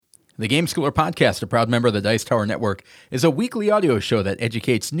The Game Schooler Podcast, a proud member of the Dice Tower Network, is a weekly audio show that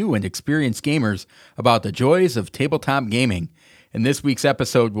educates new and experienced gamers about the joys of tabletop gaming. In this week's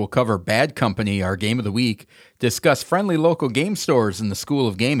episode, we'll cover Bad Company, our game of the week, discuss friendly local game stores in the School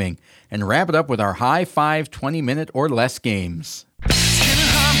of Gaming, and wrap it up with our high five 20-minute or less games.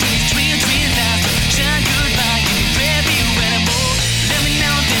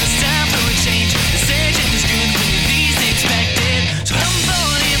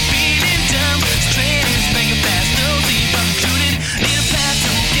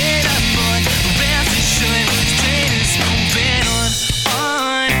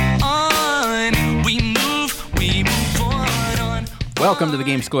 Welcome to the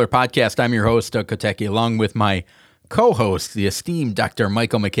Game Schooler Podcast. I'm your host, Doug Kotecki, along with my co-host, the esteemed Dr.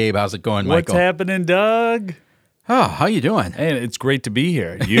 Michael McCabe. How's it going, Michael? What's happening, Doug? Oh, how you doing? Hey, it's great to be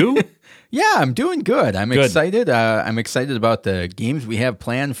here. You? Yeah, I'm doing good. I'm excited. I'm excited about the games we have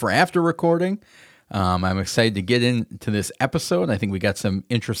planned for after recording. I'm excited to get into this episode. I think we got some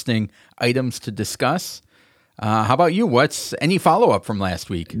interesting items to discuss. How about you? What's any follow-up from last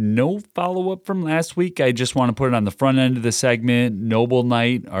week? No follow-up from last week. I just want to put it on the front end of the segment. Noble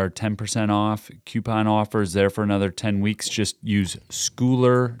Night, our 10% off coupon offer is there for another 10 weeks. Just use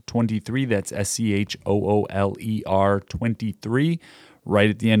Schooler23. That's SCHOOLER 23. Right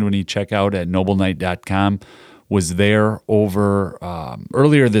at the end when you check out at noblenight.com. Was there over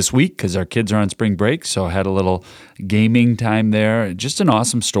earlier this week because our kids are on spring break, so I had a little gaming time there. Just an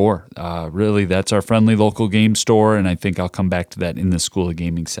awesome store. Really, that's our friendly local game store, and I think I'll come back to that in the School of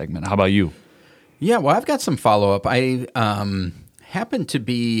Gaming segment. How about you? Yeah, well, I've got some follow-up. I happened to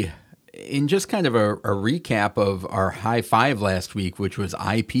be in just kind of a recap of our high five last week, which was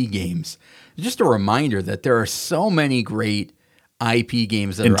IP games. Just a reminder that there are so many great IP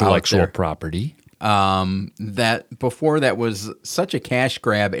games that are out there. Intellectual property. That before that was such a cash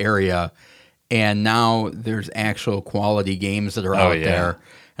grab area, and now there's actual quality games that are out there.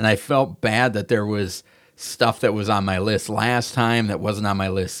 And I felt bad that there was stuff that was on my list last time that wasn't on my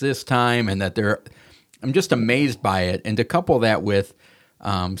list this time, and that I'm just amazed by it. And to couple that with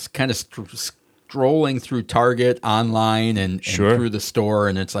kind of strolling through Target online and through the store,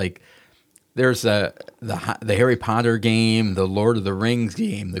 and it's like, there's the Harry Potter game, the Lord of the Rings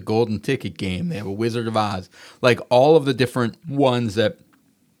game, the Golden Ticket game. They have a Wizard of Oz. Like all of the different ones that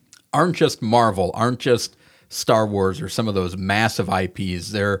aren't just Marvel, aren't just Star Wars or some of those massive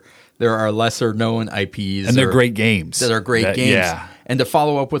IPs. There are lesser known IPs. And they're great games. That are great games. Yeah. And to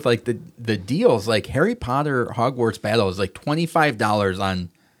follow up with like the deals, like Harry Potter Hogwarts Battle is like $25 on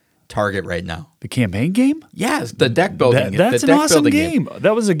Target right now. The campaign game? Yes, the deck building. That's an awesome game.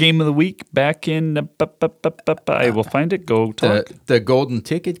 That was a game of the week back in. I will find it. Go talk. The Golden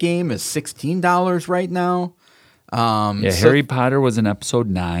Ticket game is $16 right now. Harry Potter was in episode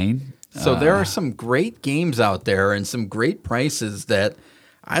 9. So there are some great games out there and some great prices that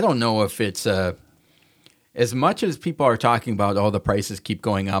I don't know if it's as much as people are talking about, the prices keep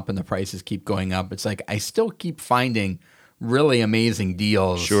going up and the prices keep going up. It's like I still keep finding really amazing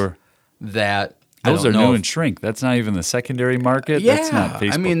deals. Sure. That those are new and shrink. That's not even the secondary market. Yeah, that's not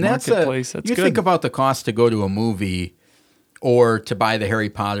Facebook Marketplace. That's you good. Think about the cost to go to a movie or to buy the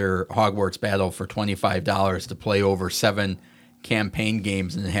Harry Potter Hogwarts Battle for $25 to play over 7 campaign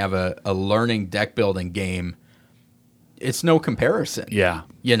games and have a learning deck building game. It's no comparison. Yeah.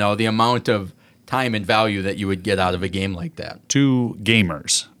 You know, the amount of time and value that you would get out of a game like that. To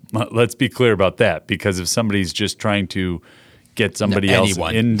gamers. Let's be clear about that, because if somebody's just trying to get somebody else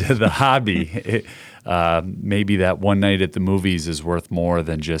into the hobby, maybe that one night at the movies is worth more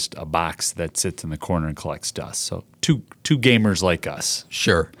than just a box that sits in the corner and collects dust. So two gamers like us.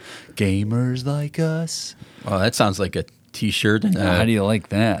 Sure. Gamers like us. Well, that sounds like a T-shirt. And how do you like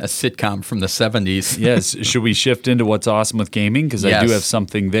that? A sitcom from the 70s. Yes. Should we shift into what's awesome with gaming? Because I do have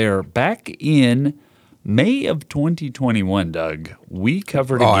something there. Back in May of 2021, Doug, we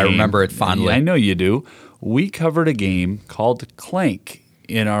covered a game. I remember it fondly. I know you do. We covered a game called Clank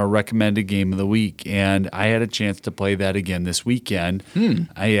in our recommended game of the week, and I had a chance to play that again this weekend.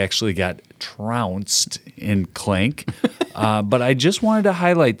 I actually got trounced in Clank, but I just wanted to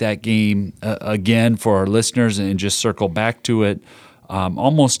highlight that game again for our listeners and just circle back to it.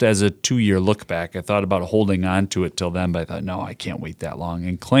 Almost as a 2-year look back. I thought about holding on to it till then, but I thought, no, I can't wait that long.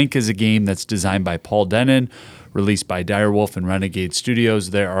 And Clank is a game that's designed by Paul Dennen, released by Direwolf and Renegade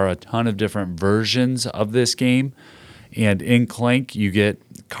Studios. There are a ton of different versions of this game. And in Clank, you get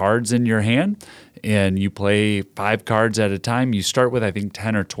cards in your hand, and you play 5 cards at a time. You start with, I think,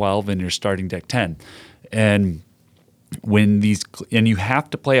 10 or 12 in your starting deck 10. And you have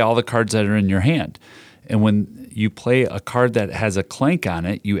to play all the cards that are in your hand. And when you play a card that has a clank on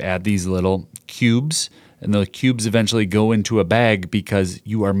it, you add these little cubes, and the cubes eventually go into a bag because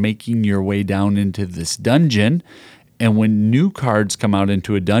you are making your way down into this dungeon. And when new cards come out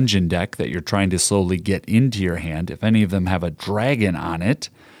into a dungeon deck that you're trying to slowly get into your hand, if any of them have a dragon on it,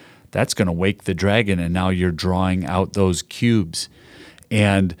 that's going to wake the dragon, and now you're drawing out those cubes.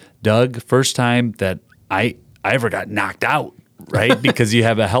 And Doug, first time that I ever got knocked out, right? Because you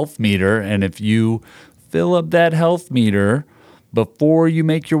have a health meter, and if you fill up that health meter before you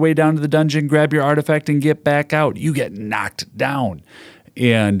make your way down to the dungeon, grab your artifact, and get back out, you get knocked down.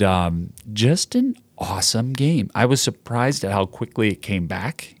 And just an awesome game. I was surprised at how quickly it came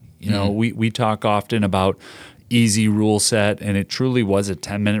back. You know, we talk often about easy rule set, and it truly was a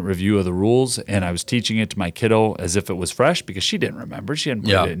 10-minute review of the rules, and I was teaching it to my kiddo as if it was fresh because she didn't remember. She hadn't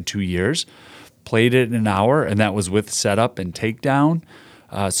played it in 2 years. Played it in an hour, and that was with setup and takedown.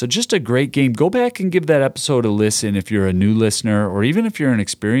 So just a great game. Go back and give that episode a listen if you're a new listener, or even if you're an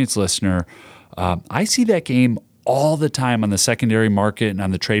experienced listener. I see that game all the time on the secondary market and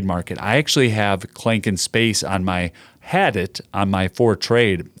on the trade market. I actually have Clank and Space had it on my 4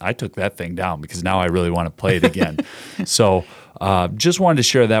 trade. I took that thing down because now I really want to play it again. So just wanted to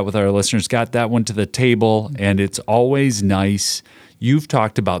share that with our listeners. Got that one to the table, and it's always nice. You've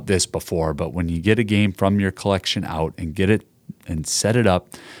talked about this before, but when you get a game from your collection out and get it and set it up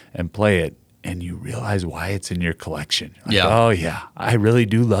and play it, and you realize why it's in your collection. Like, oh, yeah, I really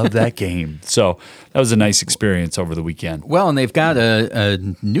do love that game. So that was a nice experience over the weekend. Well, and they've got a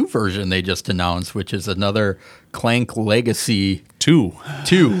new version they just announced, which is another Clank Legacy 2.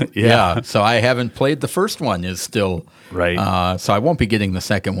 Yeah. So I haven't played the first one is still. Right. So I won't be getting the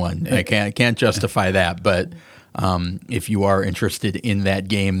second one. I can't justify that, but if you are interested in that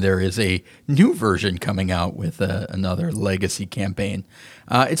game, there is a new version coming out with another legacy campaign.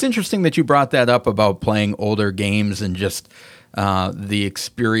 It's interesting that you brought that up about playing older games and just the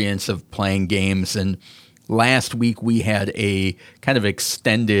experience of playing games. And last week we had a kind of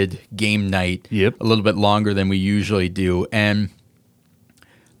extended game night, a little bit longer than we usually do. And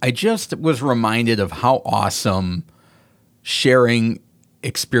I just was reminded of how awesome sharing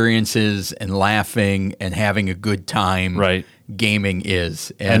experiences and laughing and having a good time gaming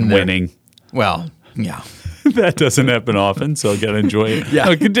is. And winning. Well, yeah. That doesn't happen often, so got to enjoy it. Yeah.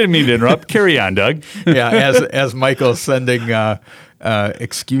 I didn't mean to interrupt. Carry on, Doug. Yeah, as Michael's sending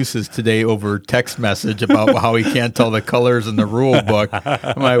excuses today over text message about how he can't tell the colors in the rule book.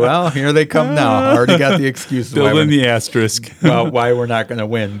 I'm like, well, here they come now. I already got the excuses. Fill in the asterisk. Why we're not going to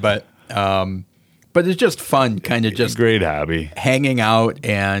win. But it's just fun, kind of just great hobby, hanging out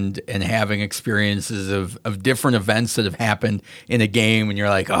and having experiences of different events that have happened in a game, and you're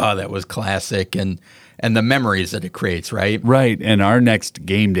like, oh, that was classic, and the memories that it creates, right? Right. And our next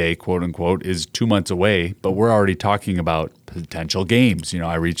game day, quote unquote, is 2 months away, but we're already talking about potential games. You know,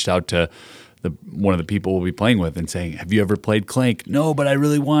 I reached out to one of the people we'll be playing with and saying, have you ever played Clank? No, but I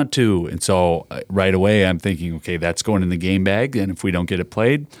really want to. And so right away I'm thinking, okay, that's going in the game bag, and if we don't get it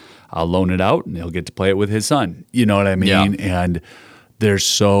played, I'll loan it out and he'll get to play it with his son. You know what I mean? Yeah. And there's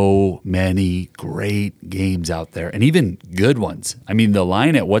so many great games out there, and even good ones. I mean, the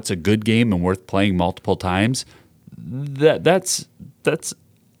line at what's a good game and worth playing multiple times, that's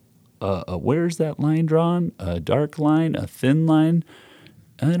where's that line drawn? A dark line, a thin line?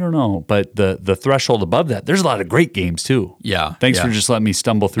 I don't know. But the threshold above that, there's a lot of great games too. Yeah. Thanks for just letting me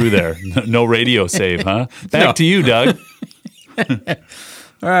stumble through there. No radio save, huh? Back to you, Doug.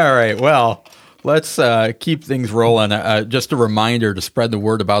 All right. Well, let's keep things rolling. Just a reminder to spread the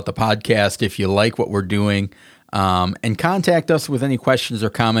word about the podcast if you like what we're doing, and contact us with any questions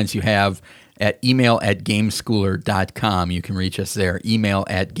or comments you have at email@gameschooler.com. You can reach us there,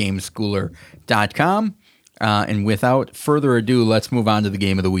 email@gameschooler.com. And without further ado, let's move on to the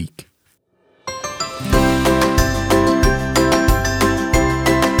game of the week.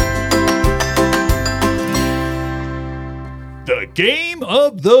 The Game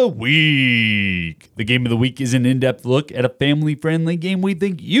of the Week. The Game of the Week is an in-depth look at a family-friendly game we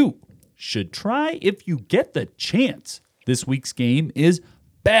think you should try if you get the chance. This week's game is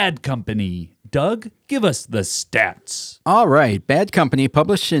Bad Company. Doug, give us the stats. All right. Bad Company,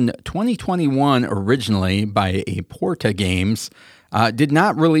 published in 2021 originally by Aporta Games, did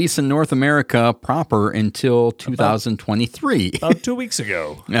not release in North America proper until 2023. About 2 weeks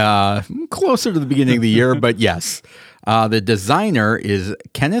ago. Closer to the beginning of the year, but yes. The designer is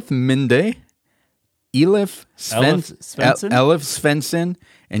Kenneth Minde, Elif Svensson,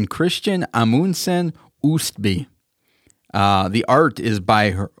 and Christian Amundsen Oostby. The art is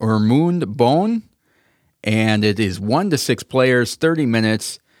by Hermund Bohn, and it is 1 to 6 players, 30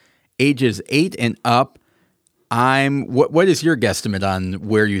 minutes, ages 8 and up. What is your guesstimate on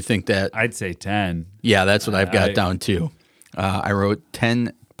where you think that? I'd say 10. Yeah, that's what I've got down too. I wrote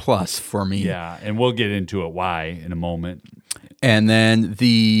 10 plus for me. Yeah, and we'll get into it why in a moment. And then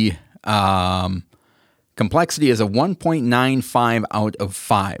the complexity is a 1.95 out of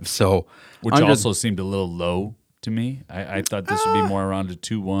 5. So, which also seemed a little low to me. I thought this would be more around a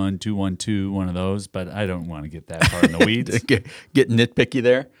 2-1, 2-1-2, one of those, but I don't want to get that far in the weeds. get nitpicky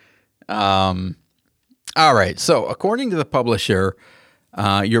there. All right. So, according to the publisher,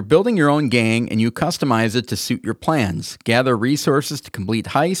 you're building your own gang and you customize it to suit your plans. Gather resources to complete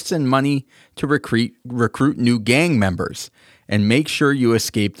heists and money to recruit new gang members, and make sure you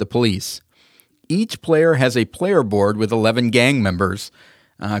escape the police. Each player has a player board with 11 gang members,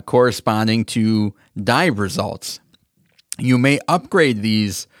 corresponding to die results. You may upgrade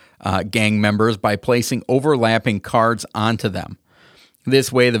these gang members by placing overlapping cards onto them.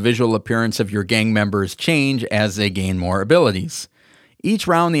 This way, the visual appearance of your gang members change as they gain more abilities. Each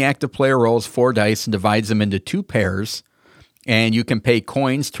round, the active player rolls 4 dice and divides them into 2 pairs, and you can pay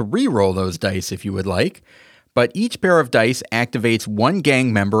coins to re-roll those dice if you would like. But each pair of dice activates 1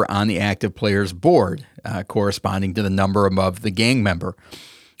 gang member on the active player's board, corresponding to the number above the gang member.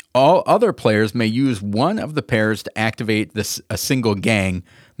 All other players may use one of the pairs to activate a single gang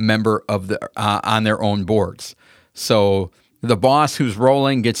member on their own boards. So the boss who's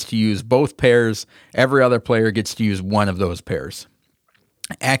rolling gets to use both pairs. Every other player gets to use one of those pairs.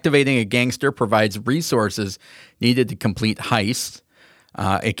 Activating a gangster provides resources needed to complete heists.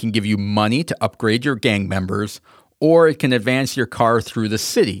 It can give you money to upgrade your gang members, or it can advance your car through the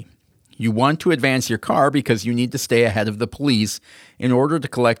city. You want to advance your car because you need to stay ahead of the police in order to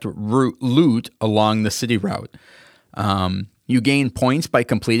collect loot along the city route. You gain points by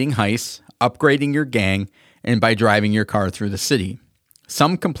completing heists, upgrading your gang, and by driving your car through the city.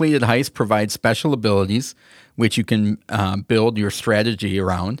 Some completed heists provide special abilities, which you can build your strategy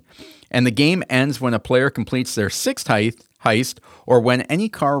around. And the game ends when a player completes their 6th heist, or when any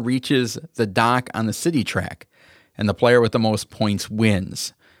car reaches the dock on the city track, and the player with the most points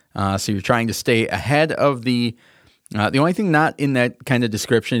wins. So you're trying to stay ahead of the only thing not in that kind of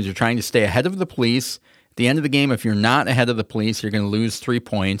description is you're trying to stay ahead of the police. At the end of the game, if you're not ahead of the police, you're going to lose 3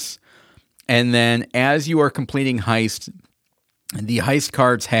 points. And then as you are completing heists, the heist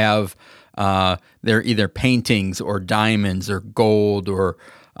cards have they're either paintings or diamonds or gold or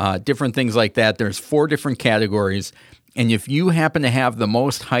different things like that. There's 4 different categories. And if you happen to have the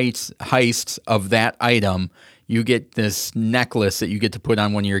most heists of that item, you get this necklace that you get to put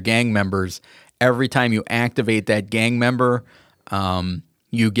on one of your gang members. Every time you activate that gang member,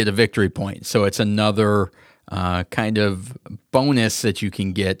 you get a victory point. So it's another kind of bonus that you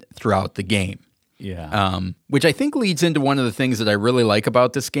can get throughout the game. Yeah. Which I think leads into one of the things that I really like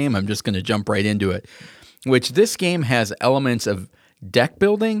about this game. I'm just going to jump right into it. Which this game has elements of deck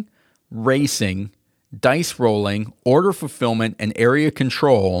building, racing, dice rolling, order fulfillment, and area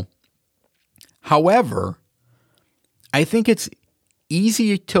control. However, I think it's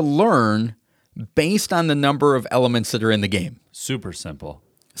easy to learn based on the number of elements that are in the game. Super simple.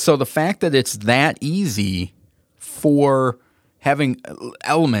 So the fact that it's that easy for having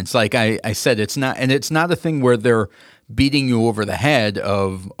elements, like I said, it's not a thing where they're beating you over the head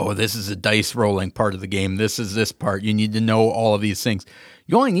of, oh, this is a dice rolling part of the game. This is this part. You need to know all of these things.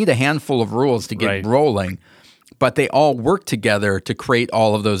 You only need a handful of rules to get rolling, but they all work together to create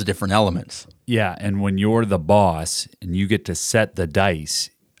all of those different elements. Yeah, and when you're the boss and you get to set the dice,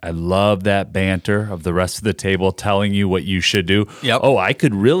 I love that banter of the rest of the table telling you what you should do. Yep. Oh, I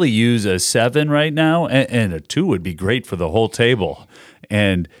could really use a 7 right now, and a 2 would be great for the whole table.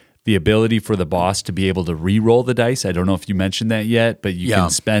 And the ability for the boss to be able to re-roll the dice. I don't know if you mentioned that yet, but you can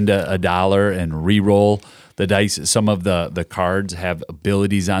spend $1 and re-roll the dice. Some of the cards have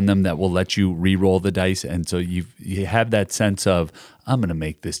abilities on them that will let you re-roll the dice. And so you have that sense of, I'm going to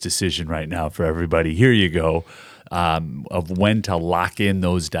make this decision right now for everybody. Here you go. Of when to lock in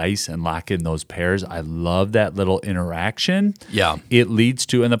those dice and lock in those pairs. I love that little interaction. Yeah. It leads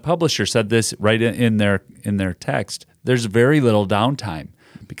to, and the publisher said this right in their text, there's very little downtime.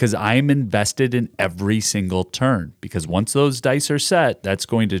 Because I'm invested in every single turn. Because once those dice are set, that's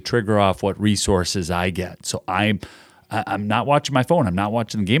going to trigger off what resources I get. So I'm not watching my phone. I'm not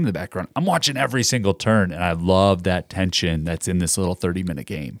watching the game in the background. I'm watching every single turn, and I love that tension that's in this little 30-minute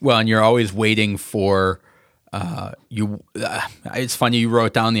game. Well, and you're always waiting for it's funny you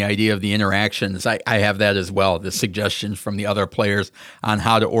wrote down the idea of the interactions. I have that as well. The suggestions from the other players on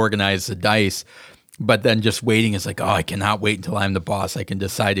how to organize the dice. But then just waiting is like, oh, I cannot wait until I'm the boss. I can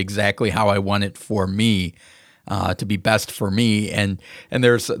decide exactly how I want it for me, to be best for me. And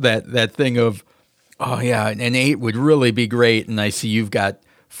there's that thing of, Oh, yeah. And 8 would really be great. And I see you've got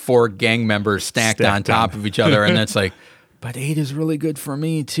 4 gang members stacked on top of each other. And it's like, but 8 is really good for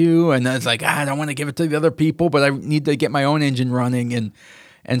me too. And it's like, I don't want to give it to the other people, but I need to get my own engine running.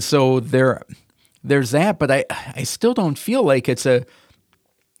 And so there's that. But I still don't feel like it's a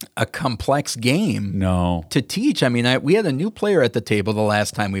complex game to teach. I mean, we had a new player at the table the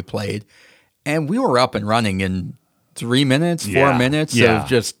last time we played, and we were up and running in 3 minutes, 4 minutes of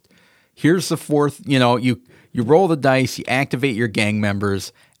just, here's the fourth, you roll the dice, you activate your gang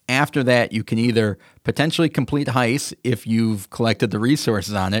members. After that, you can either potentially complete heists if you've collected the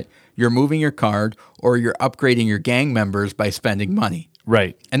resources on it, you're moving your card, or you're upgrading your gang members by spending money.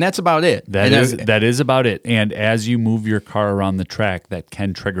 Right. And that's about it. That is about it. And as you move your car around the track, that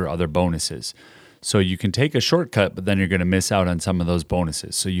can trigger other bonuses. So you can take a shortcut, but then you're going to miss out on some of those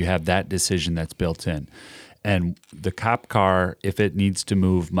bonuses. So you have that decision that's built in. And the cop car, if it needs to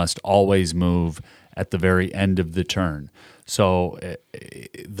move, must always move at the very end of the turn. So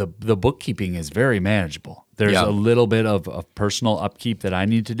the bookkeeping is very manageable. There's a little bit of personal upkeep that I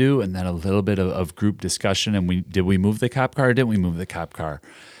need to do, and then a little bit of group discussion. And did we move the cop car or didn't we move the cop car?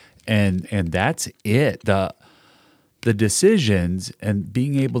 And that's it. The decisions and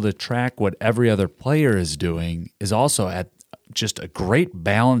being able to track what every other player is doing is also at just a great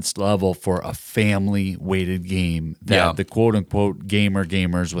balanced level for a family-weighted game that the quote-unquote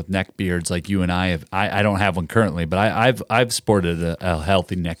gamers with neck beards like you and I have. I don't have one currently, but I've sported a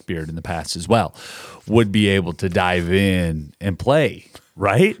healthy neck beard in the past as well. Would be able to dive in and play,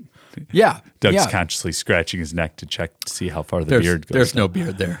 right? Yeah. Doug's consciously scratching his neck to check to see how far the beard goes. There's no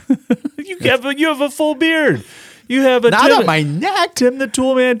beard there. You have a full beard. You have not on my neck. Tim the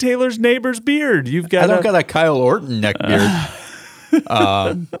Toolman Taylor's neighbor's beard. I don't got a Kyle Orton neck beard.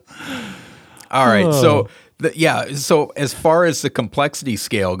 All right. So so as far as the complexity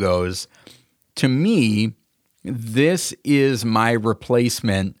scale goes, to me, this is my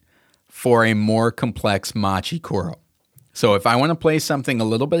replacement for a more complex Machi Koro. So if I want to play something a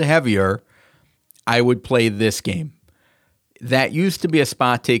little bit heavier, I would play this game. That used to be a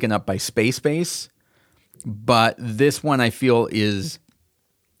spot taken up by Space Base, but this one I feel is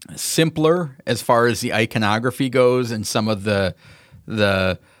simpler as far as the iconography goes, and some of the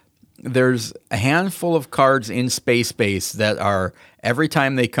there's a handful of cards in Space Base that are, every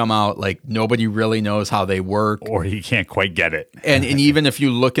time they come out, like nobody really knows how they work, or you can't quite get it. and even if you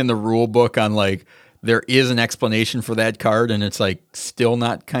look in the rule book on, like, there is an explanation for that card, and it's like still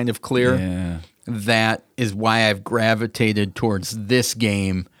not kind of clear. Yeah. That is why I've gravitated towards this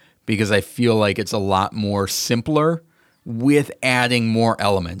game, because I feel like it's a lot more simpler with adding more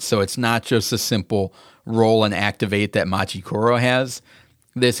elements. So it's not just a simple roll and activate that Machi Koro has.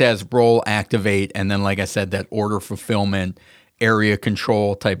 This has roll, activate, and then, like I said, that order fulfillment, area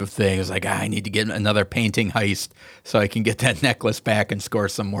control type of thing. It's like, I need to get another painting heist so I can get that necklace back and score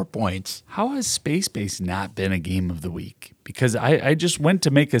some more points. How has Space Base not been a game of the week? Because I just went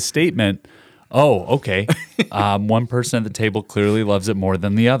to make a statement. Oh, okay. One person at the table clearly loves it more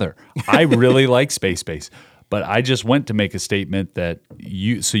than the other. I really like Space Base, but I just went to make a statement that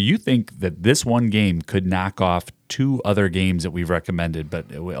you think that this one game could knock off 2 other games that we've recommended, but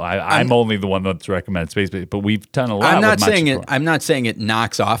I'm only the one that's recommended Space Base, but we've done a lot. I'm not saying it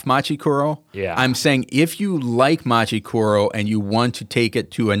knocks off Machi Koro. Yeah. I'm saying if you like Machi Koro and you want to take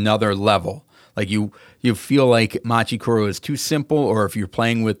it to another level, like you feel like Machi Koro is too simple, or if you're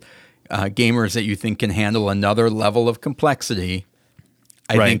playing with gamers that you think can handle another level of complexity,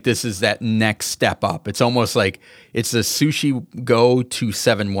 I think this is that next step up. It's almost like it's a Sushi Go to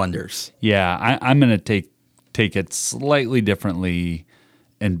 7 Wonders. Yeah, I'm going to take it slightly differently,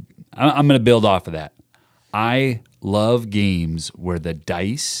 and I'm going to build off of that. I love games where the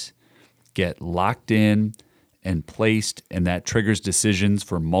dice get locked in and placed, and that triggers decisions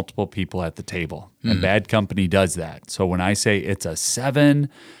for multiple people at the table. And Bad Company does that. So when I say it's a 7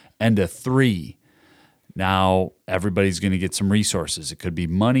 and a 3, now everybody's going to get some resources. It could be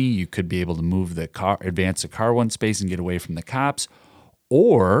money. You could be able to move the car, advance the car one space and get away from the cops,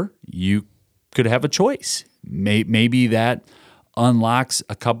 or you could have a choice. Maybe that unlocks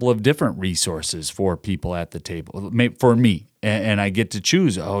a couple of different resources for people at the table. For me, and I get to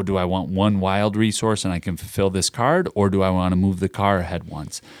choose, do I want one wild resource and I can fulfill this card, or do I want to move the car ahead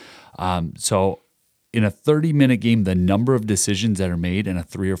once? So in a 30-minute game, the number of decisions that are made in a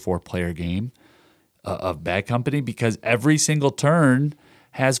 3 or 4 player game of Bad Company, because every single turn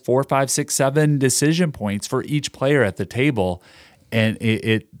has 4, 5, 6, 7 decision points for each player at the table. And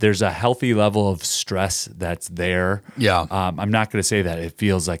there's a healthy level of stress that's there. Yeah. I'm not going to say that it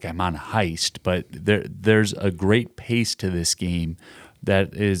feels like I'm on a heist, but there's a great pace to this game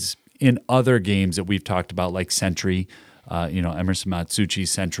that is in other games that we've talked about, like Sentry, Emerson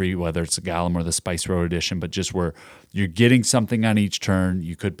Matsuchi's Sentry, whether it's the Golem or the Spice Road Edition, but just where you're getting something on each turn,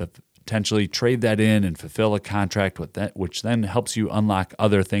 you could potentially trade that in and fulfill a contract with that, which then helps you unlock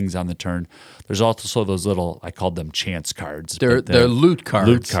other things on the turn. There's also those little, I called them chance cards. They're loot cards.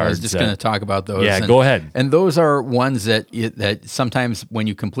 Loot cards. I was just going to talk about those. Yeah, go ahead. And those are ones that sometimes when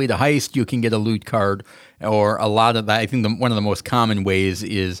you complete a heist, you can get a loot card, or a lot of that. I think one of the most common ways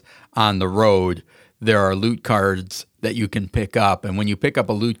is on the road. There are loot cards that you can pick up, and when you pick up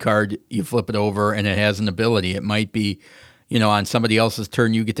a loot card, you flip it over, and it has an ability. It might be, on somebody else's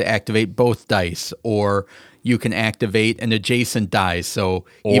turn, you get to activate both dice, or you can activate an adjacent die. So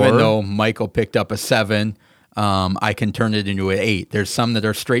even though Michael picked up a 7, I can turn it into an 8. There's some that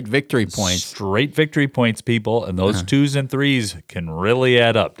are straight victory points. Straight victory points, people, and those 2s and 3s can really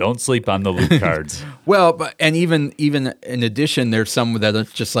add up. Don't sleep on the loot cards. Well, and even in addition, there's some that are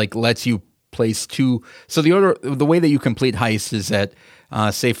just like lets you place 2. So the way that you complete heists is that,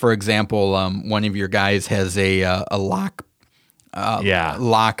 say for example, one of your guys has a lock.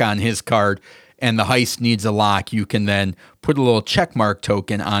 Lock on his card, and the heist needs a lock. You can then put a little checkmark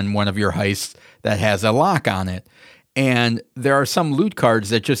token on one of your heists that has a lock on it. And there are some loot cards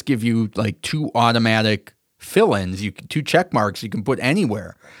that just give you like 2 automatic fill-ins, 2 checkmarks you can put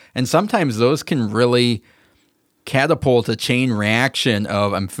anywhere. And sometimes those can really catapult a chain reaction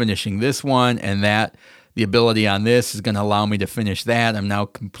of I'm finishing this one, and that the ability on this is going to allow me to finish that. I'm now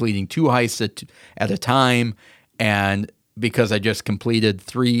completing 2 heists at a time, and because I just completed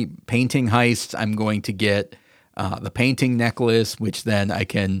 3 painting heists, I'm going to get the painting necklace, which then I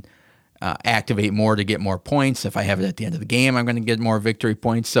can activate more to get more points. If I have it at the end of the game, I'm going to get more victory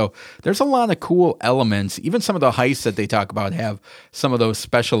points. So there's a lot of cool elements. Even some of the heists that they talk about have some of those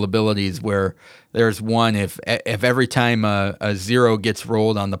special abilities where there's one, if every time a 0 gets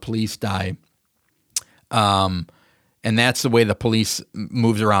rolled on the police die, and that's the way the police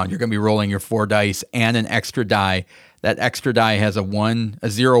moves around. You're going to be rolling your 4 dice and an extra die. That extra die has a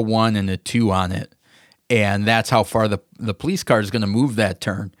 0, 1, and a 2 on it. And that's how far the police card is going to move that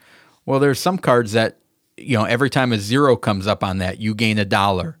turn. Well, there's some cards that, every time a 0 comes up on that, you gain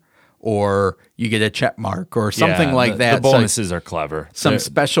 $1 or you get a check mark or something like that. The bonuses are clever. Some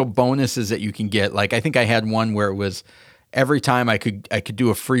special bonuses that you can get. Like I think I had one where it was every time I could do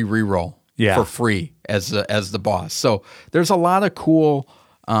a free reroll for free as the boss. So there's a lot of cool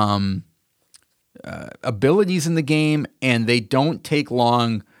abilities in the game, and they don't take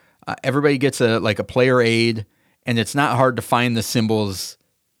long. Everybody gets a player aid, and it's not hard to find the symbols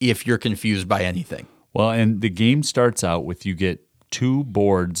if you're confused by anything. Well, and the game starts out with you get 2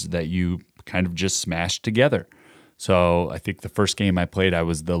 boards that you kind of just smash together. So I think the first game I played, I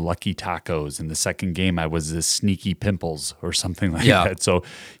was the Lucky Tacos, and the second game I was the Sneaky Pimples or something like that. So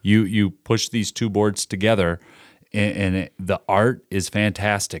you push these 2 boards together, and the art is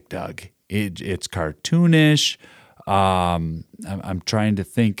fantastic, Doug. It's cartoonish. I'm trying to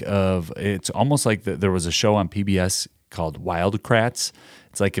think of. It's almost like there was a show on PBS called Wildcrats.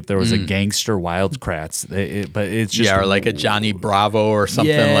 It's like if there was a gangster Wildcrats, but it's just or like a Johnny Bravo or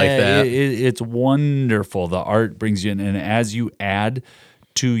something like that. It's wonderful. The art brings you in, and as you add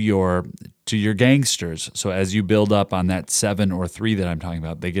to your gangsters, so as you build up on that 7 or 3 that I'm talking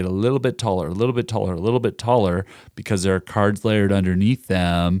about, they get a little bit taller, a little bit taller, a little bit taller because there are cards layered underneath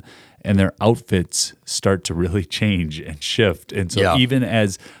them. And their outfits start to really change and shift. And so even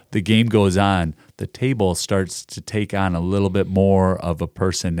as the game goes on, the table starts to take on a little bit more of a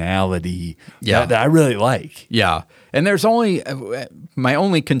personality that I really like. Yeah. And there's only my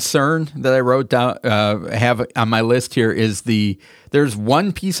only concern that I wrote down, have on my list here is there's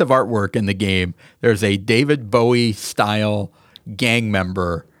one piece of artwork in the game. There's a David Bowie style gang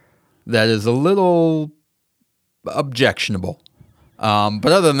member that is a little objectionable. But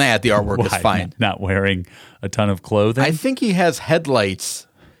other than that, the artwork is fine. Not wearing a ton of clothing? I think he has headlights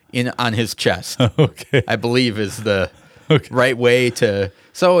on his chest. Okay. I believe is the right way to.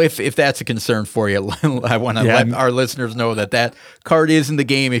 So if that's a concern for you, I want to let our listeners know that card is in the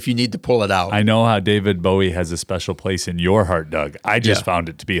game if you need to pull it out. I know how David Bowie has a special place in your heart, Doug. I just found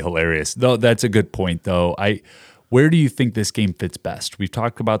it to be hilarious. Though that's a good point, though. Where do you think this game fits best? We've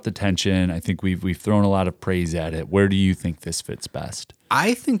talked about the tension. I think we've thrown a lot of praise at it. Where do you think this fits best?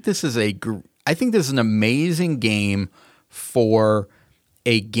 I think this is an amazing game for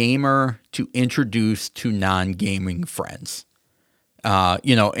a gamer to introduce to non-gaming friends.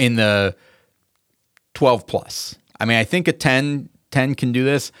 In the 12 plus. I mean, I think a 10 can do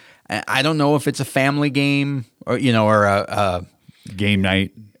this. I don't know if it's a family game or a game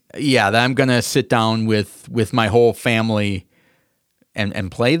night. Yeah, that I'm going to sit down with my whole family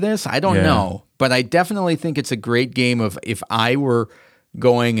and play this? I don't know. But I definitely think it's a great game of if I were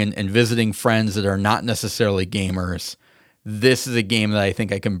going and visiting friends that are not necessarily gamers, this is a game that I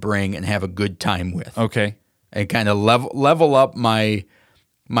think I can bring and have a good time with. Okay. And kind of level up my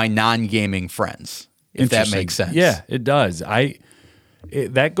non-gaming friends, if that makes sense. Yeah, it does.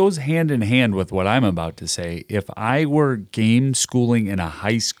 That goes hand in hand with what I'm about to say. If I were game schooling in a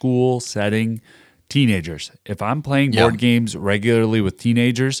high school setting, teenagers, if I'm playing board games regularly with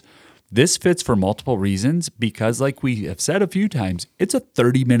teenagers, this fits for multiple reasons because, like we have said a few times, it's a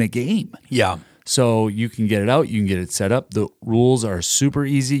 30-minute game. Yeah. So you can get it out, you can get it set up. The rules are super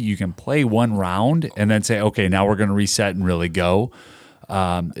easy. You can play one round and then say, okay, now we're going to reset and really go.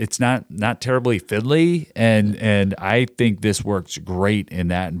 It's not terribly fiddly, and I think this works great in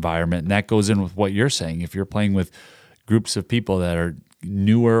that environment. And that goes in with what you're saying. If you're playing with groups of people that are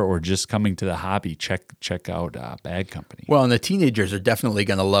newer or just coming to the hobby, check out Bad Company. Well, and the teenagers are definitely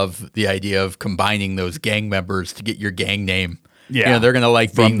going to love the idea of combining those gang members to get your gang name. Yeah, they're going to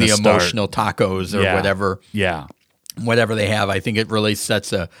like being the start. Emotional tacos or whatever. Yeah, whatever they have. I think it really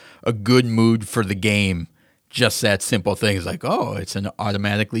sets a good mood for the game. Just that simple thing is like, oh, it's an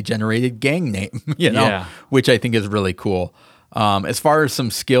automatically generated gang name, which I think is really cool. As far as some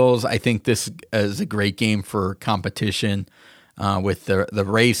skills, I think this is a great game for competition with the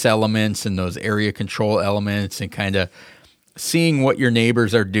race elements and those area control elements and kind of seeing what your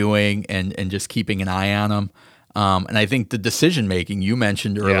neighbors are doing and just keeping an eye on them. And I think the decision making you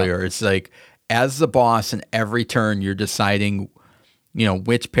mentioned earlier, it's like as the boss in every turn, you're deciding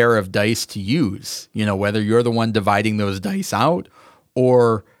which pair of dice to use, whether you're the one dividing those dice out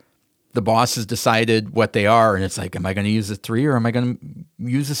or the boss has decided what they are. And it's like, am I going to use a 3 or am I going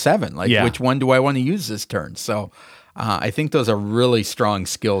to use a 7? Like, which one do I want to use this turn? So I think those are really strong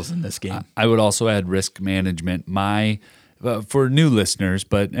skills in this game. I would also add risk management. For new listeners,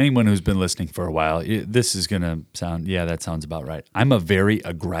 but anyone who's been listening for a while, this is going to sound, that sounds about right. I'm a very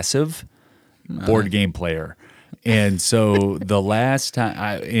aggressive board game player. And so the last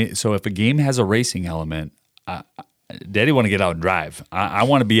time, so if a game has a racing element, Daddy want to get out and drive. I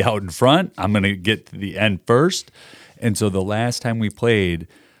want to be out in front. I'm going to get to the end first. And so the last time we played,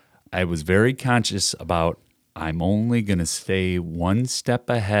 I was very conscious about I'm only going to stay one step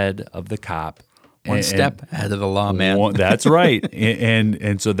ahead of the cop. One step ahead of the law, man. That's right.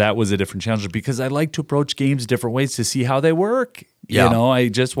 And so that was a different challenge because I like to approach games different ways to see how they work. Yeah. I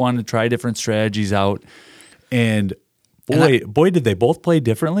just want to try different strategies out. And boy, did they both play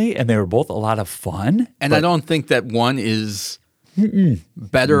differently, and they were both a lot of fun. And I don't think that one is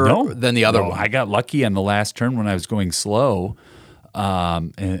better than the other one. I got lucky on the last turn when I was going slow,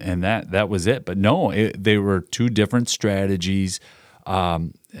 and that was it. But they were two different strategies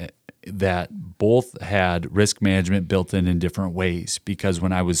that both had risk management built in different ways. Because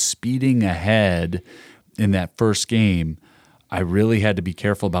when I was speeding ahead in that first game, I really had to be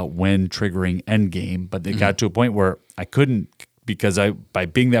careful about when triggering end game, but it got to a point where I couldn't because by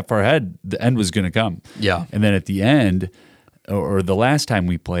being that far ahead, the end was going to come. Yeah. And then at the end, or the last time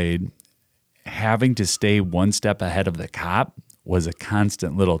we played, having to stay one step ahead of the cop was a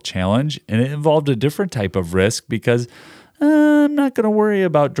constant little challenge, and it involved a different type of risk because I'm not going to worry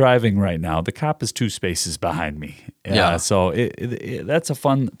about driving right now. The cop is 2 spaces behind me. So that's a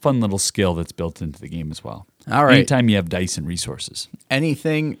fun little skill that's built into the game as well. All right. Anytime you have dice and resources.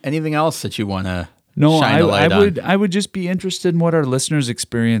 Anything else that you want to No, shine a light on? I would just be interested in what our listeners'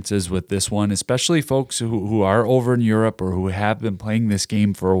 experience is with this one, especially folks who are over in Europe or who have been playing this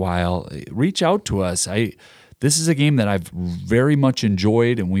game for a while. Reach out to us. This is a game that I've very much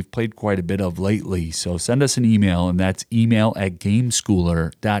enjoyed and we've played quite a bit of lately. So send us an email, and that's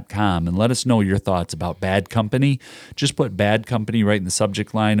email@gameschooler.com, and let us know your thoughts about Bad Company. Just put Bad Company right in the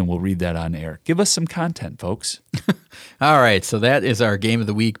subject line, and we'll read that on air. Give us some content, folks. All right, so that is our game of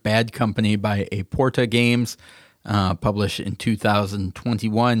the week, Bad Company by Aporta Games, published in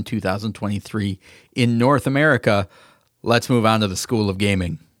 2021, 2023 in North America. Let's move on to the School of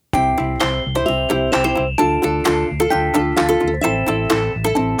Gaming.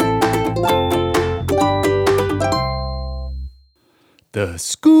 The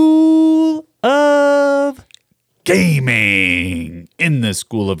School of Gaming. In the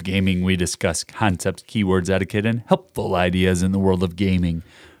School of Gaming, we discuss concepts, keywords, etiquette, and helpful ideas in the world of gaming.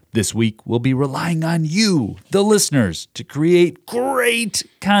 This week, we'll be relying on you, the listeners, to create great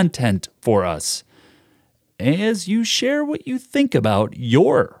content for us as you share what you think about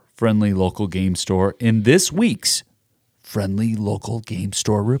your friendly local game store in this week's Friendly Local Game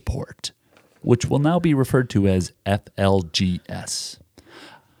Store Report, which will now be referred to as FLGS.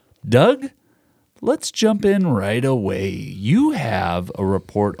 Doug, let's jump in right away. You have a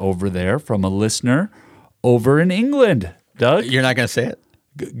report over there from a listener over in England, Doug. You're not going to say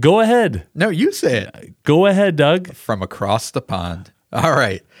it? Go ahead. No, you say it. Go ahead, Doug. From across the pond. All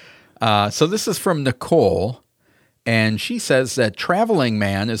right. So this is from Nicole, and she says that Traveling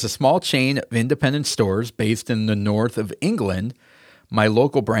Man is a small chain of independent stores based in the north of England. My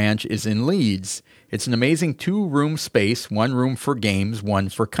local branch is in Leeds. It's an amazing 2-room space, 1 room for games, 1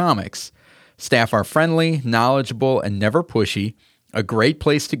 for comics. Staff are friendly, knowledgeable, and never pushy. A great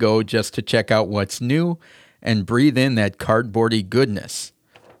place to go just to check out what's new and breathe in that cardboardy goodness.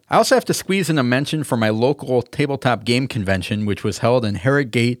 I also have to squeeze in a mention for my local tabletop game convention, which was held in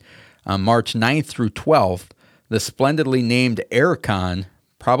Harrogate on March 9th through 12th. The splendidly named AirCon,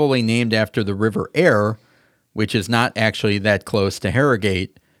 probably named after the River Aire, which is not actually that close to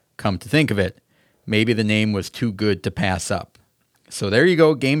Harrogate, come to think of it. Maybe the name was too good to pass up. So there you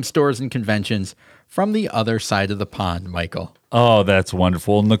go, game stores and conventions from the other side of the pond, Michael. Oh, that's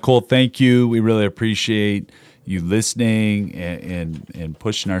wonderful. Nicole, thank you. We really appreciate you listening and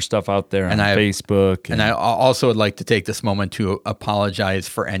pushing our stuff out there on Facebook. And I also would like to take this moment to apologize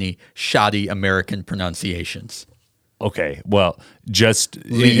for any shoddy American pronunciations. Okay, well, just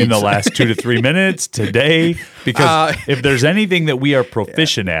in the last 2 to 3 minutes today, because if there's anything that we are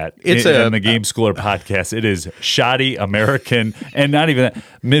proficient at in the Game Schooler podcast, it is shoddy American and not even that,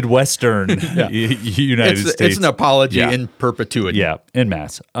 Midwestern United States. It's an apology in perpetuity. Yeah, en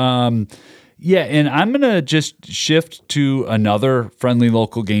masse. Yeah, and I'm going to just shift to another friendly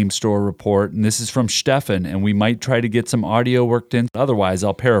local game store report, and this is from Stefan, and we might try to get some audio worked in. Otherwise,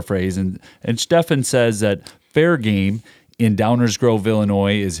 I'll paraphrase. And Stefan says that Fair Game in Downers Grove,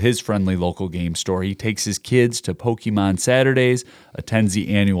 Illinois is his friendly local game store. He takes his kids to Pokemon Saturdays, attends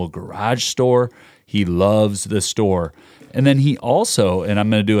the annual garage store. He loves the store. And then he also, and I'm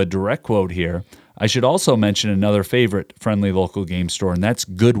going to do a direct quote here, I should also mention another favorite friendly local game store, and that's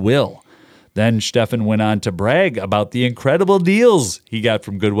Goodwill. Then Stefan went on to brag about the incredible deals he got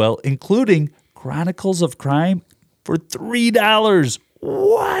from Goodwill, including Chronicles of Crime for $3.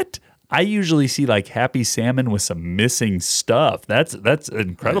 What? I usually see like Happy Salmon with some missing stuff. That's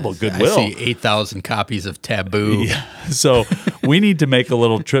incredible Goodwill. I see 8,000 copies of Taboo. Yeah. So we need to make a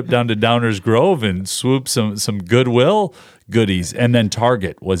little trip down to Downers Grove and swoop some Goodwill goodies. And then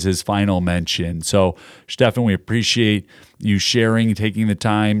Target was his final mention. So Stefan, we appreciate you sharing, taking the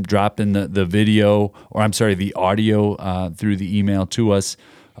time, dropping the video, or I'm sorry, the audio through the email to us.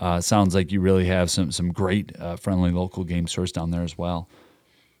 Sounds like you really have some great friendly local game stores down there as well.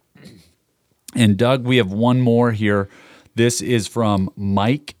 And Doug, we have one more here. This is from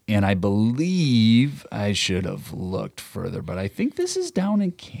Mike, and I believe I should have looked further, but I think this is down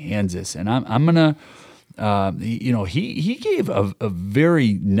in Kansas. And I'm gonna, he gave a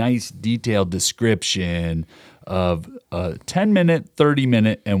very nice detailed description of a 10-minute,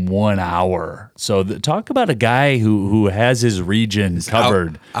 30-minute, and 1 hour. So talk about a guy who has his region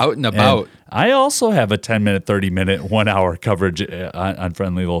covered. Out and about. And I also have a 10-minute, 30-minute, 1 hour coverage on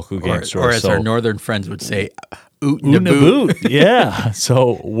friendly local game stores. Or as our northern friends would say, oot and a boot. Yeah.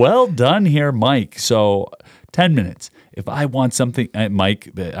 So well done here, Mike. So 10 minutes. If I want something,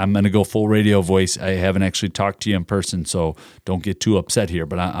 Mike, I'm going to go full radio voice. I haven't actually talked to you in person, so don't get too upset here,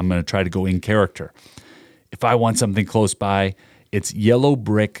 but I'm going to try to go in character. If I want something close by, it's Yellow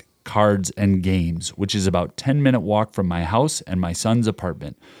Brick Cards and Games, which is about 10-minute walk from my house and my son's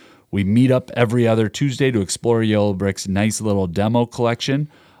apartment. We meet up every other Tuesday to explore Yellow Brick's nice little demo collection,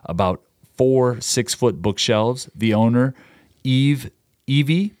 about 4 6-foot bookshelves. The owner,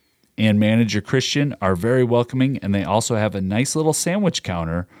 Evie, and manager Christian are very welcoming, and they also have a nice little sandwich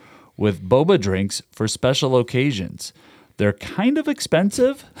counter with boba drinks for special occasions. They're kind of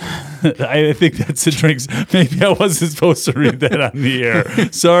expensive. I think that's the drinks. Maybe I wasn't supposed to read that on the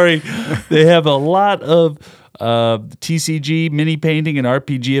air. Sorry. They have a lot of TCG, mini painting, and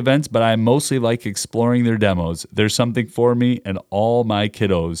RPG events, but I mostly like exploring their demos. There's something for me and all my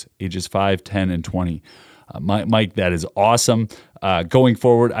kiddos, ages 5, 10, and 20. Mike, that is awesome. Going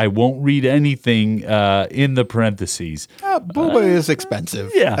forward, I won't read anything in the parentheses. Boba is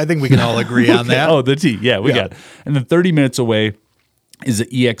expensive. Yeah. I think we can all agree on that. Oh, the tea. Yeah, we got it. And then 30 minutes away is the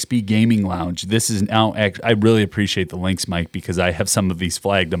EXP Gaming Lounge. This is now, I really appreciate the links, Mike, because I have some of these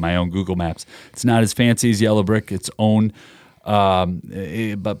flagged on my own Google Maps. It's not as fancy as Yellow Brick. It's own,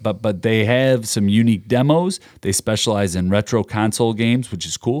 but they have some unique demos. They specialize in retro console games, which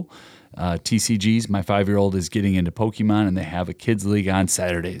is cool. TCGs. My 5-year-old is getting into Pokemon, and they have a kids league on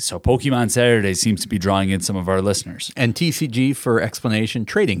Saturdays. So Pokemon Saturdays seems to be drawing in some of our listeners. And TCG, for explanation,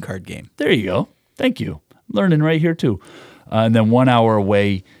 trading card game. There you go. Thank you. Learning right here too. And then 1 hour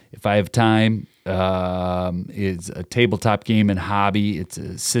away, if I have time, is a tabletop game and hobby. It's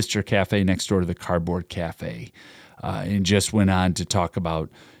a sister cafe next door to the Cardboard Cafe. And just went on to talk about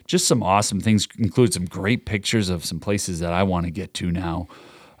just some awesome things, include some great pictures of some places that I want to get to now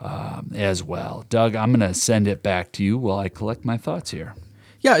as well. Doug, I'm going to send it back to you while I collect my thoughts here.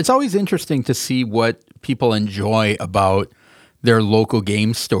 Yeah, it's always interesting to see what people enjoy about their local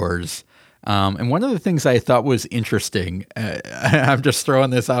game stores. And one of the things I thought was interesting, I'm just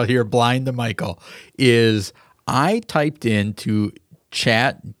throwing this out here blind to Michael, is I typed into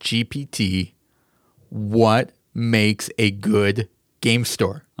Chat GPT what makes a good game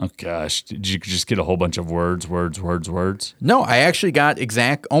store. Oh, gosh. Did you just get a whole bunch of words? No, I actually got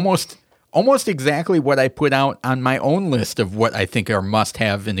almost exactly what I put out on my own list of what I think are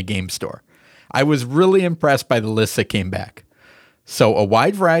must-have in a game store. I was really impressed by the list that came back. So a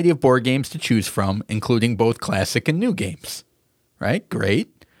wide variety of board games to choose from, including both classic and new games. Right?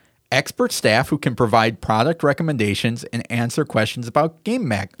 Great. Expert staff who can provide product recommendations and answer questions about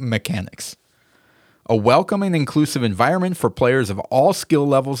game mechanics. A welcoming and inclusive environment for players of all skill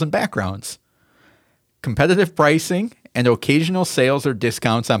levels and backgrounds. Competitive pricing and occasional sales or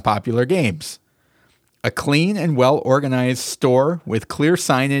discounts on popular games. A clean and well-organized store with clear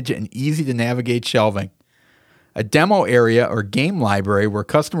signage and easy-to-navigate shelving. A demo area or game library where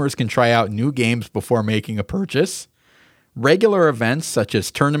customers can try out new games before making a purchase. Regular events such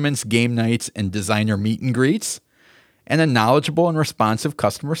as tournaments, game nights, and designer meet and greets. And a knowledgeable and responsive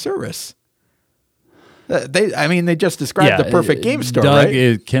customer service. They just described the perfect game store, Doug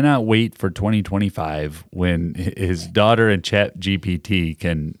right? Cannot wait for 2025 when his daughter and Chat GPT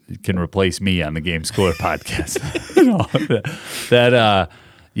can replace me on the Game Schooler podcast.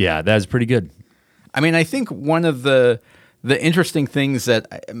 That's pretty good. I mean, I think one of the interesting things that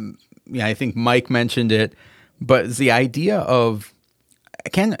I think Mike mentioned it, but it's the idea of, I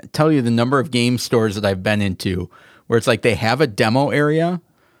can't tell you the number of game stores that I've been into where it's like they have a demo area,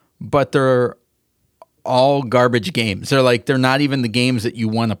 but they're all garbage games. They're not even the games that you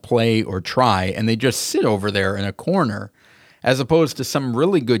want to play or try, and they just sit over there in a corner, as opposed to some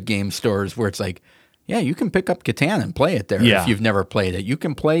really good game stores where it's like, yeah, you can pick up Catan and play it there if you've never played it. You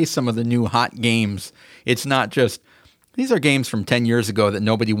can play some of the new hot games. It's not just, these are games from 10 years ago that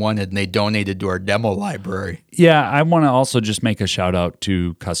nobody wanted and they donated to our demo library. Yeah, I want to also just make a shout out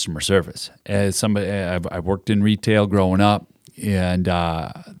to customer service. As somebody, I worked in retail growing up, and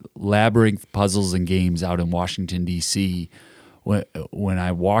Labyrinth Puzzles and Games out in Washington, D.C., when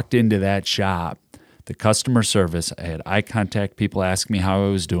I walked into that shop, the customer service, I had eye contact, people asking me how I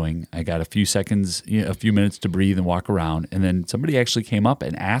was doing. I got a few seconds, a few minutes to breathe and walk around. And then somebody actually came up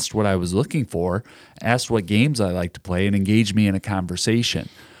and asked what I was looking for, asked what games I like to play, and engaged me in a conversation.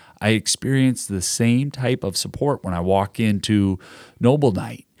 I experienced the same type of support when I walk into Noble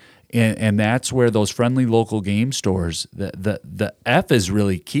Night. And that's where those friendly local game stores, the F is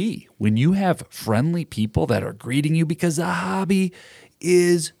really key. When you have friendly people that are greeting you, because the hobby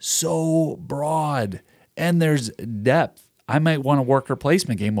is so broad and there's depth. I might want a worker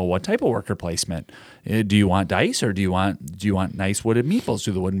placement game. Well, what type of worker placement? Do you want dice, or do you want nice wooden meeples?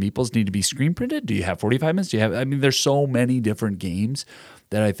 Do the wooden meeples need to be screen printed? Do you have 45 minutes? There's so many different games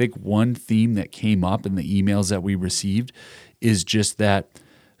that I think one theme that came up in the emails that we received is just that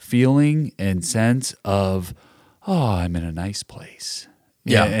feeling and sense of, I'm in a nice place.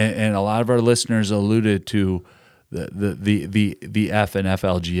 Yeah. And a lot of our listeners alluded to the F and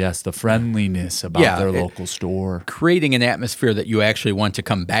FLGS, the friendliness about their local store. Creating an atmosphere that you actually want to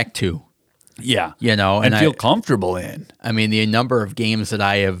come back to. Yeah. And feel comfortable in. I mean, the number of games that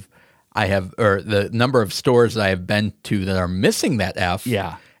I have, or the number of stores that I have been to that are missing that F.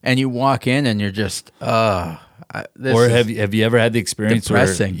 Yeah. And you walk in and you're just, or have you ever had the experience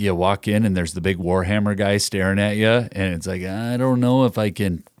depressing. Where you walk in and there's the big Warhammer guy staring at you, and it's like, I don't know if I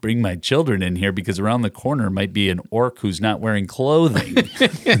can bring my children in here because around the corner might be an orc who's not wearing clothing.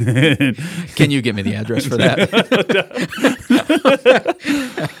 Can you give me the address for that?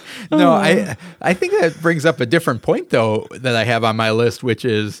 No, I think that brings up a different point, though, that I have on my list, which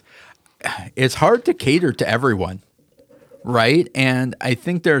is it's hard to cater to everyone. Right. And I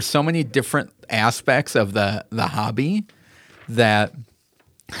think there are so many different aspects of the hobby that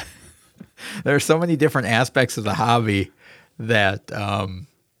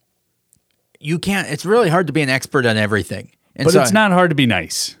you can't, it's really hard to be an expert on everything. And but it's not hard to be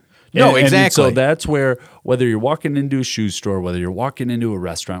nice. No, exactly. And so that's where, whether you're walking into a shoe store, whether you're walking into a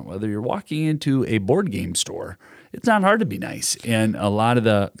restaurant, whether you're walking into a board game store, it's not hard to be nice. And a lot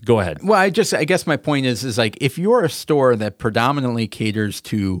of go ahead. Well, I guess my point is like, if you're a store that predominantly caters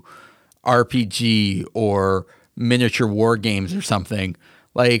to RPG or miniature war games or something,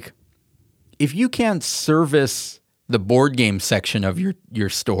 like if you can't service the board game section of your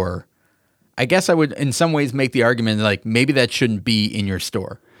store, I guess I would in some ways make the argument like maybe that shouldn't be in your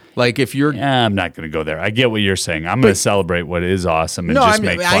store. Like if you're, I'm not going to go there. I get what you're saying. I'm going to celebrate what is awesome and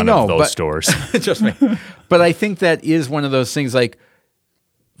make fun of those stores. Just me. But I think that is one of those things like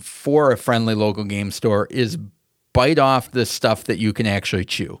for a friendly local game store is bite off the stuff that you can actually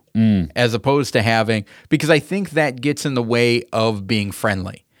chew as opposed to having, because I think that gets in the way of being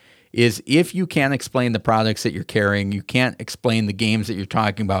friendly. Is if you can't explain the products that you're carrying, you can't explain the games that you're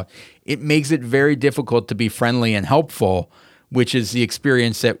talking about, it makes it very difficult to be friendly and helpful, which is the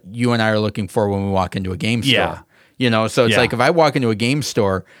experience that you and I are looking for when we walk into a game store. So it's like if I walk into a game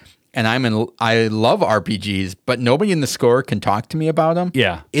store and I love RPGs, but nobody in the store can talk to me about them,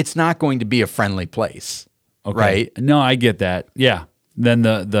 it's not going to be a friendly place, right? No, I get that. Yeah. Then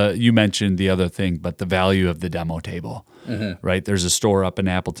you mentioned the other thing, but the value of the demo table, right? There's a store up in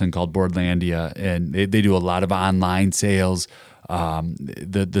Appleton called Boardlandia, and they do a lot of online sales.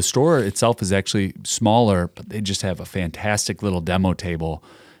 The store itself is actually smaller, but they just have a fantastic little demo table.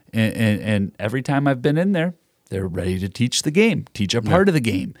 And every time I've been in there, they're ready to teach the game, teach a part of the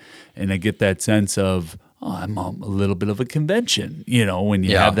game. And I get that sense of, I'm a little bit of a convention, when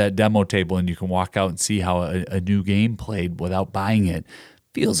you have that demo table and you can walk out and see how a new game played without buying it.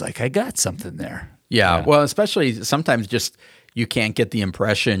 Feels like I got something there. Yeah. Well, especially sometimes just you can't get the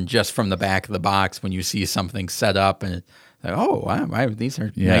impression just from the back of the box when you see something set up and like, oh, wow, these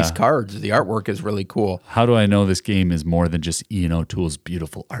are nice cards. The artwork is really cool. How do I know this game is more than just Ian O'Toole's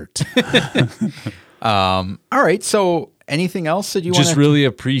beautiful art? All right. So anything else that you want to... Just really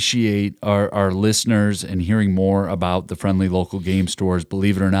appreciate our listeners and hearing more about the friendly local game stores.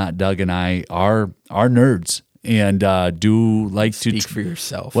 Believe it or not, Doug and I are nerds and do like to... Speak for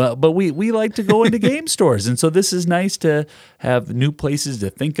yourself. Well, but we like to go into game stores. And so this is nice to have new places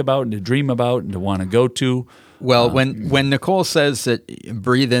to think about and to dream about and to want to go to. Well, when Nicole says that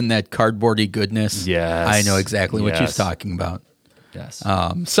breathe in that cardboardy goodness, I know exactly what she's talking about. Yes.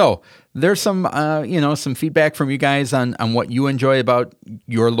 So there's some some feedback from you guys on what you enjoy about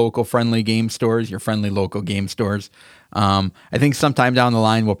your local friendly game stores, your friendly local game stores. I think sometime down the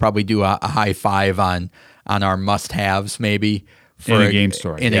line we'll probably do a high five on our must-haves maybe for a game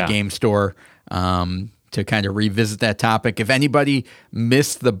store. A game store. To kind of revisit that topic. If anybody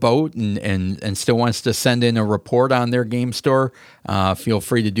missed the boat and still wants to send in a report on their game store, feel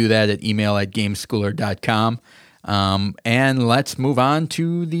free to do that at email@gameschooler.com. And let's move on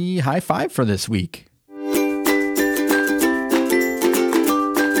to the high five for this week.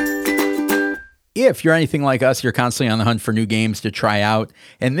 If you're anything like us, you're constantly on the hunt for new games to try out.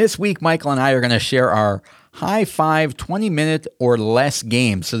 And this week, Michael and I are going to share our high five 20-minute or less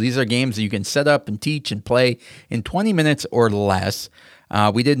games. So these are games that you can set up and teach and play in 20 minutes or less.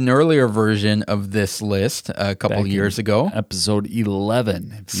 We did an earlier version of this list a couple years ago. Episode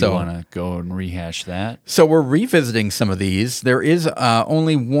 11, if you want to go and rehash that. So we're revisiting some of these. There is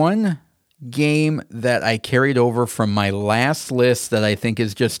only one game that I carried over from my last list that I think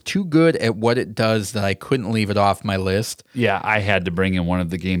is just too good at what it does that I couldn't leave it off my list. Yeah, I had to bring in one of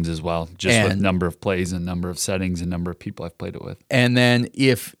the games as well, with number of plays and number of settings and number of people I've played it with. And then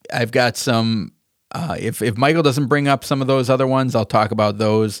if I've got some, if Michael doesn't bring up some of those other ones, I'll talk about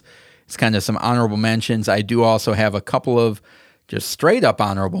those. It's kind of some honorable mentions. I do also have a couple of just straight up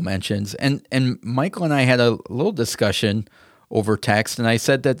honorable mentions. And Michael and I had a little discussion over text, and I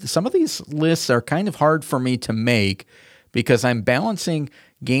said that some of these lists are kind of hard for me to make because I'm balancing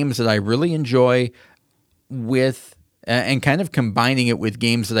games that I really enjoy with and kind of combining it with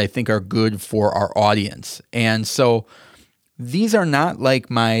games that I think are good for our audience. And so these are not like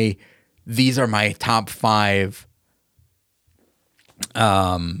these are my top 5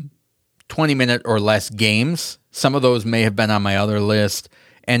 20-minute or less games. Some of those may have been on my other list,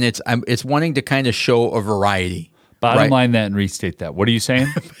 and it's wanting to kind of show a variety. Bottom line that and restate that. What are you saying?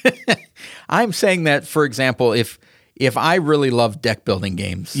 I'm saying that, for example, if I really love deck building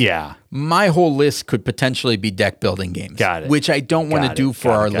games, my whole list could potentially be deck building games. Got it. Which I don't want to do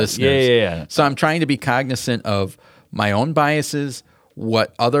for our listeners. Yeah. So I'm trying to be cognizant of my own biases,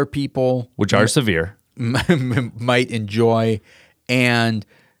 what other people, which are severe, might enjoy, and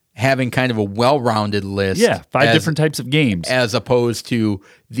having kind of a well-rounded list. Yeah, 5 different types of games. As opposed to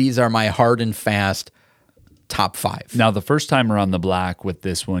these are my hard and fast top 5. Now, the first time around the block with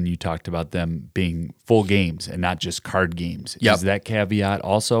this one, you talked about them being full games and not just card games. Yep. Is that caveat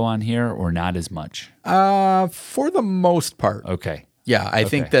also on here or not as much? For the most part. Okay. Yeah, I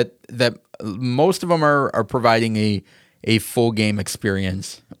think that most of them are providing a full game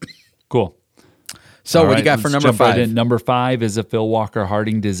experience. Cool. So what do you got for number 5? Right in. Number 5 is a Phil Walker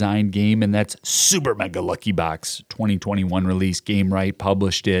Harding designed game, and that's Super Mega Lucky Box, 2021 release. Game Right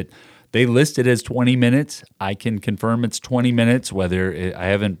published it. They list it as 20 minutes. I can confirm it's 20 minutes. I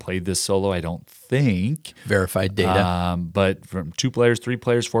haven't played this solo, I don't think. Verified data. But from 2 players, 3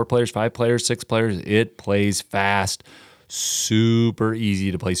 players, 4 players, 5 players, 6 players, it plays fast. Super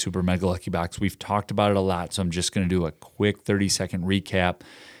easy to play Super Mega Lucky Box. We've talked about it a lot, so I'm just going to do a quick 30-second recap.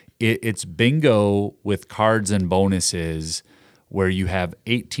 It's bingo with cards and bonuses where you have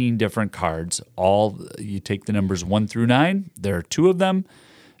 18 different cards. You take the numbers 1 through 9. There are 2 of them.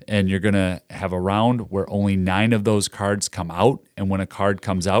 And you're going to have a round where only 9 of those cards come out. And when a card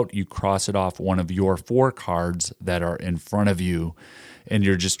comes out, you cross it off one of your 4 cards that are in front of you. And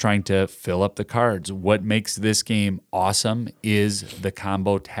you're just trying to fill up the cards. What makes this game awesome is the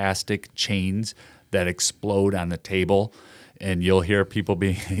combo-tastic chains that explode on the table. And you'll hear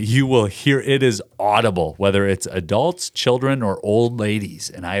you will hear it is audible, whether it's adults, children, or old ladies.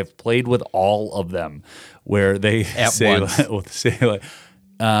 And I have played with all of them where they say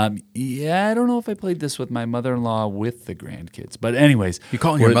I don't know if I played this with my mother-in-law with the grandkids. But anyways. You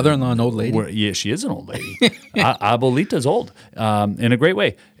calling your mother-in-law an old lady? Yeah, she is an old lady. Abuelita's old in a great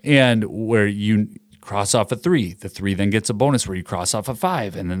way. And where you cross off a 3. The 3 then gets a bonus where you cross off a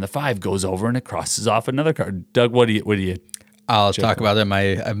 5. And then the 5 goes over and it crosses off another card. Doug, what do you I'll talk about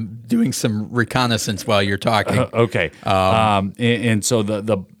it. I'm doing some reconnaissance while you're talking. Okay. And so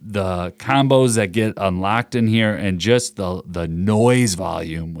the combos that get unlocked in here and just the noise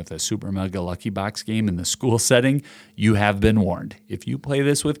volume with a Super Mega Lucky Box game in the school setting, you have been warned. If you play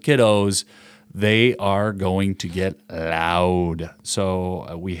this with kiddos, they are going to get loud.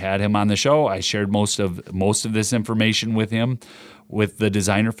 So we had him on the show. I shared most of this information with him, with the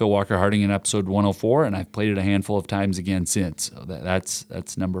designer Phil Walker Harding in episode 104, and I've played it a handful of times again since. So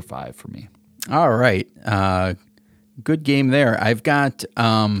that's number 5 for me. All right. Good game there. I've got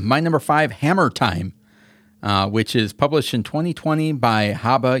my number 5, Hammer Time, which is published in 2020 by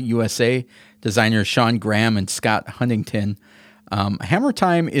Haba USA, designers Sean Graham and Scott Huntington. Hammer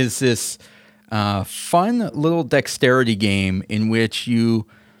Time is this fun little dexterity game in which you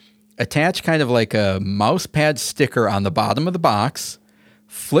attach kind of like a mouse pad sticker on the bottom of the box,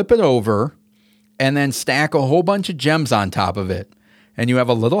 flip it over, and then stack a whole bunch of gems on top of it. And you have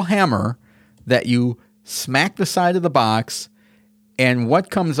a little hammer that you smack the side of the box, and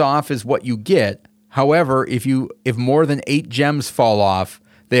what comes off is what you get. However, if more than 8 gems fall off,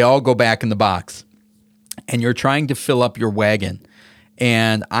 they all go back in the box. And you're trying to fill up your wagon.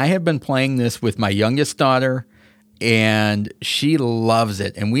 And I have been playing this with my youngest daughter, and she loves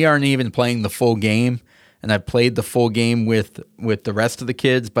it. And we aren't even playing the full game. And I've played the full game with the rest of the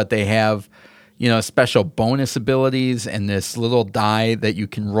kids, but they have, special bonus abilities and this little die that you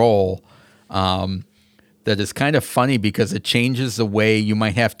can roll that is kind of funny because it changes the way you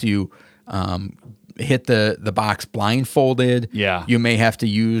might have to hit the box blindfolded. Yeah. You may have to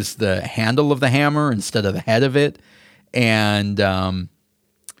use the handle of the hammer instead of the head of it. And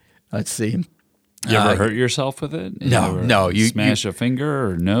let's see. You ever hurt yourself with it? No. You smash a finger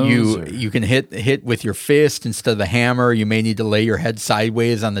or nose? You can hit with your fist instead of the hammer. You may need to lay your head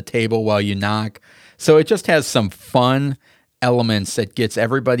sideways on the table while you knock. So it just has some fun elements that gets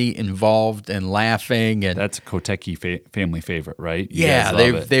everybody involved and laughing. And that's a Koteki family favorite, right?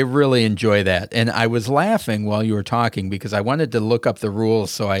 They really enjoy that. And I was laughing while you were talking because I wanted to look up the rules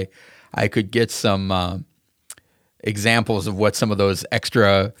so I could get some examples of what some of those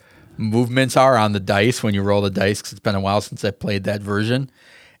extra movements are on the dice when you roll the dice, because it's been a while since I played that version.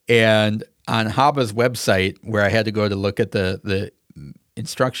 And on Haba's website, where I had to go to look at the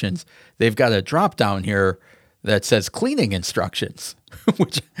instructions, they've got a drop down here that says cleaning instructions,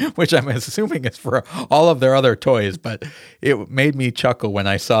 which I'm assuming is for all of their other toys. But it made me chuckle when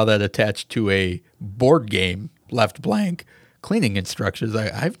I saw that attached to a board game left blank. Cleaning instructions.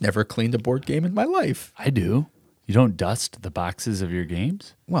 I've never cleaned a board game in my life. I do. You don't dust the boxes of your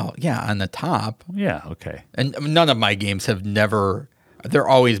games? Well, yeah, on the top. Yeah, okay. And none of my games they're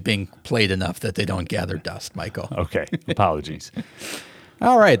always being played enough that they don't gather dust, Michael. Okay, apologies.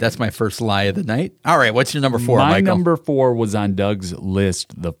 All right, that's my first lie of the night. All right, what's your number 4, Michael? My number 4 was on Doug's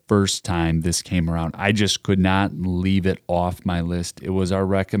list the first time this came around. I just could not leave it off my list. It was our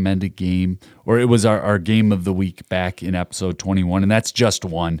recommended game, or it was our game of the week back in episode 21, and that's Just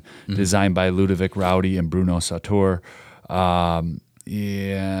One, designed by Ludovic Rowdy and Bruno Sauter. And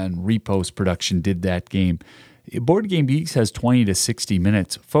Repost Production did that game. Board Game Geeks has 20 to 60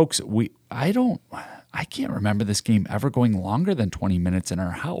 minutes. Folks, I can't remember this game ever going longer than 20 minutes in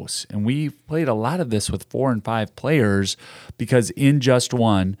our house. And we've played a lot of this with 4 and 5 players because in Just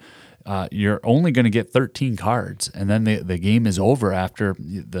One, you're only going to get 13 cards, and then the game is over after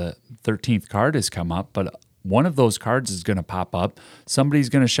the 13th card has come up. But one of those cards is going to pop up. Somebody's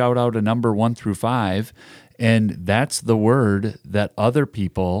going to shout out a number 1 through 5, and that's the word that other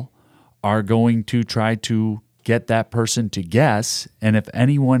people are going to try to get that person to guess. And if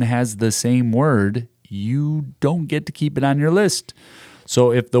anyone has the same word, you don't get to keep it on your list.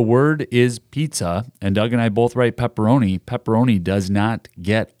 So if the word is pizza, and Doug and I both write pepperoni, pepperoni does not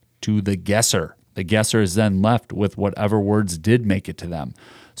get to the guesser. The guesser is then left with whatever words did make it to them.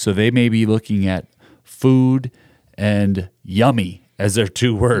 So they may be looking at food and yummy as their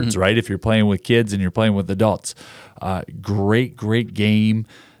 2 words, right? If you're playing with kids and you're playing with adults. Great game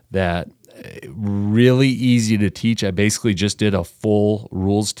that really easy to teach. I basically just did a full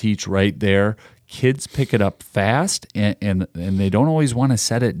rules teach right there. Kids pick it up fast, and they don't always want to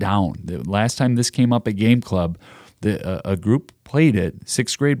set it down. The last time this came up at Game Club, a group played it.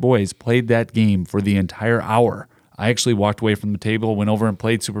 6th grade boys played that game for the entire hour. I actually walked away from the table, went over and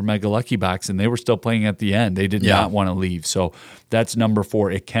played Super Mega Lucky Box, and they were still playing at the end. They did not want to leave. So that's number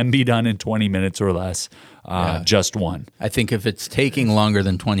 4. It can be done in 20 minutes or less, just one. I think if it's taking longer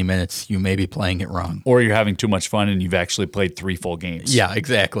than 20 minutes, you may be playing it wrong. Or you're having too much fun and you've actually played 3 full games. Yeah,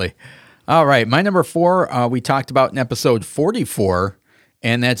 exactly. All right, my number 4 we talked about in episode 44,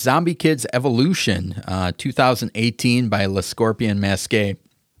 and that's Zombie Kids Evolution, 2018 by Le Scorpion Masqué.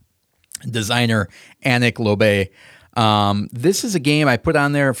 Designer Anik Lobe. This is a game I put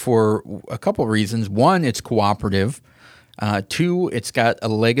on there for a couple of reasons. 1, it's cooperative. 2, it's got a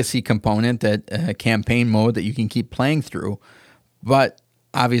legacy component, that campaign mode that you can keep playing through. But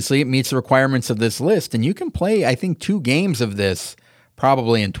obviously, it meets the requirements of this list, and you can play, I think, 2 games of this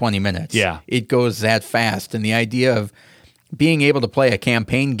probably in 20 minutes. Yeah, it goes that fast, and the idea of being able to play a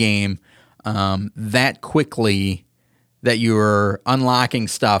campaign game that quickly, that you're unlocking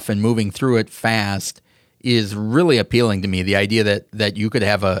stuff and moving through it fast, is really appealing to me. The idea that you could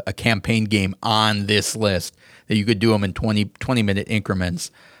have a campaign game on this list, that you could do them in 20-minute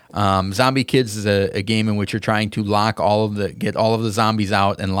increments. Zombie Kids is a game in which you're trying to get all of the zombies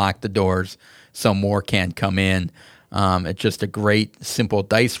out and lock the doors so more can't come in. It's just a great, simple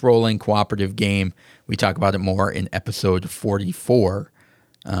dice rolling cooperative game. We talk about it more in episode 44.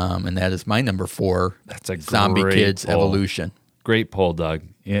 And that is my number 4. That's a Zombie Kids poll. Evolution. Great poll, Doug.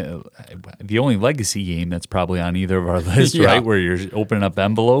 Yeah, the only legacy game that's probably on either of our lists, right? Where you're opening up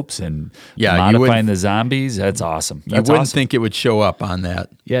envelopes and modifying the zombies. That's awesome. You wouldn't think it would show up on that.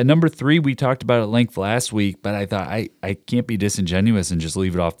 Yeah, number 3, we talked about at length last week, but I thought I can't be disingenuous and just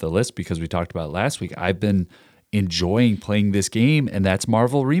leave it off the list because we talked about it last week. I've been enjoying playing this game, and that's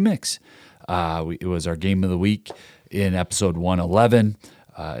Marvel Remix. It was our game of the week in episode 111.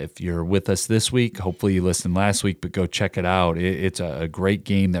 If you're with us this week, hopefully you listened last week, but go check it out. It's a great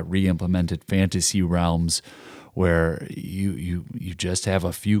game that re-implemented fantasy realms where you just have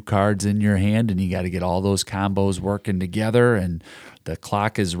a few cards in your hand and you got to get all those combos working together, and the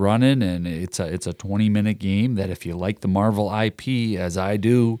clock is running, and it's a 20-minute game that if you like the Marvel IP, as I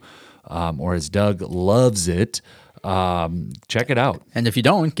do, or as Doug loves it, check it out. And if you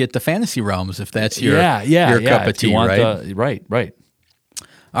don't, get the fantasy realms if that's your cup of tea, right? Right.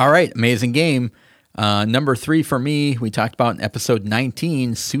 All right, amazing game. Number 3 for me, we talked about in episode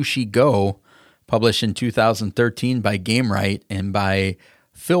 19, Sushi Go, published in 2013 by Gamewright and by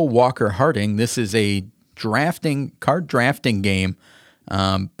Phil Walker Harding. This is a card drafting game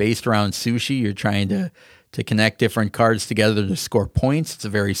based around sushi. You're trying to connect different cards together to score points. It's a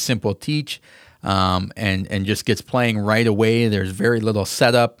very simple teach, and just gets playing right away. There's very little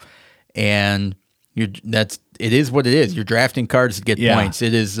setup, and it is what it is. You're drafting cards to get points.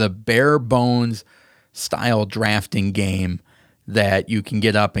 It is a bare bones style drafting game that you can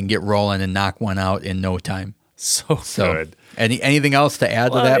get up and get rolling and knock one out in no time. So good. Anything else to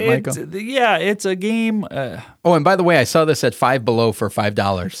add to that, Michael? It's a game. Oh, and by the way, I saw this at Five Below for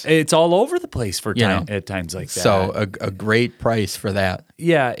 $5. It's all over the place at times like that. So a great price for that.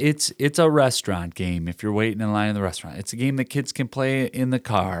 Yeah, it's a restaurant game. If you're waiting in line in the restaurant, it's a game that kids can play in the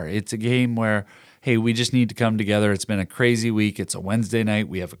car. It's a game where, hey, we just need to come together. It's been a crazy week. It's a Wednesday night.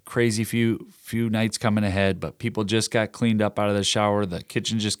 We have a crazy few nights coming ahead, but people just got cleaned up out of the shower. The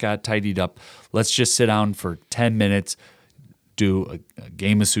kitchen just got tidied up. Let's just sit down for 10 minutes, do a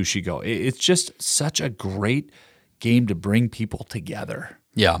game of Sushi Go. It's just such a great game to bring people together.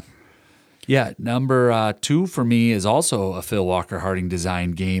 Yeah. Yeah, number 2 for me is also a Phil Walker Harding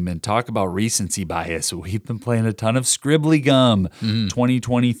design game, and talk about recency bias. We've been playing a ton of Scribbly Gum,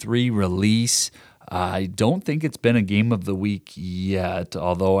 2023 release. I don't think it's been a game of the week yet,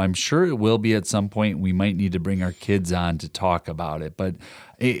 although I'm sure it will be at some point. We might need to bring our kids on to talk about it. But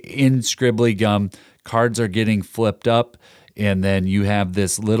in Scribbly Gum, cards are getting flipped up, and then you have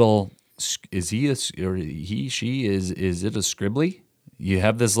this little. Is he a or he she is it a scribbly? You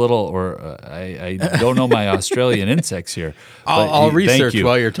have this little, or I don't know my Australian insects here. I'll research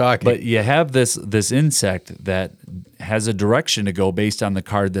while you're talking. But you have this insect that has a direction to go based on the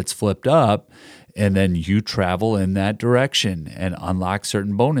card that's flipped up, and then you travel in that direction and unlock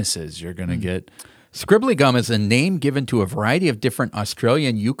certain bonuses. You're going to get. Scribbly Gum is a name given to a variety of different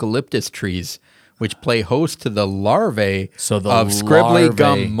Australian eucalyptus trees, which play host to the larvae of Scribbly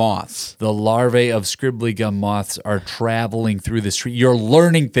Gum moths. The larvae of Scribbly Gum moths are traveling through this tree. You're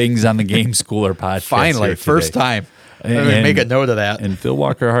learning things on the Game Schooler podcast. Finally, first time. Make a note of that. And Phil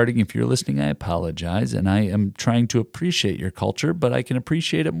Walker Harding, if you're listening, I apologize. And I am trying to appreciate your culture, but I can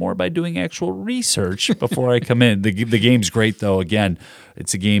appreciate it more by doing actual research before I come in. The game's great, though. Again,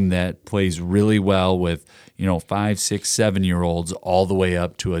 it's a game that plays really well with 5, 6, 7-year-olds all the way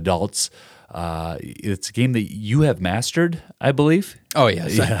up to adults. It's a game that you have mastered, I believe. Oh,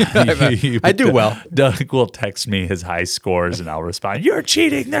 yes. Yeah. I do well. Doug will text me his high scores, and I'll respond, "You're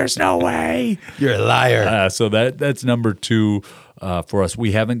cheating. There's no way. You're a liar." So that's number 2 for us.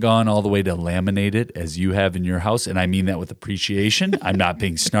 We haven't gone all the way to laminate it as you have in your house, and I mean that with appreciation. I'm not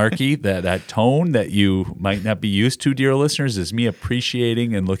being snarky. That tone that you might not be used to, dear listeners, is me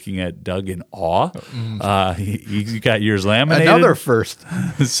appreciating and looking at Doug in awe. You got yours laminated. Another first.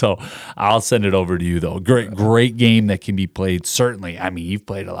 So I'll send it over to you, though. Great game that can be played, certainly. I mean, you've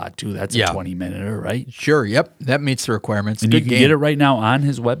played a lot, too. That's a 20-minute, right? Sure, yep. That meets the requirements. And Good you can game. get it right now on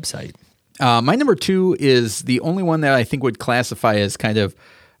his website. My number 2 is the only one that I think would classify as kind of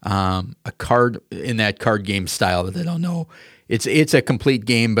a card in that card game style that I don't know. It's a complete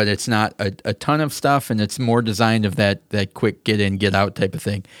game, but it's not a ton of stuff, and it's more designed of that quick get in, get out type of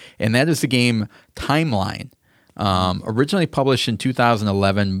thing. And that is the game Timeline, originally published in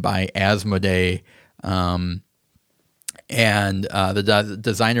 2011 by Asmodee, and the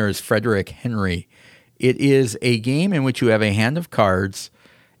designer is Frederick Henry. It is a game in which you have a hand of cards,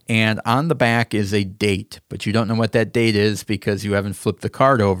 and on the back is a date, but you don't know what that date is because you haven't flipped the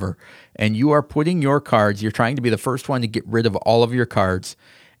card over. And you are putting your cards, you're trying to be the first one to get rid of all of your cards,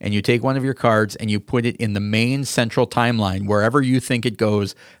 and you take one of your cards and you put it in the main central timeline, wherever you think it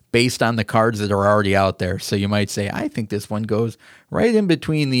goes, based on the cards that are already out there. So you might say, I think this one goes right in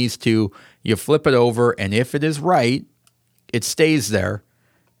between these two. You flip it over, and if it is right, it stays there,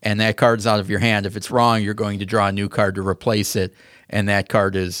 and that card's out of your hand. If it's wrong, you're going to draw a new card to replace it, and that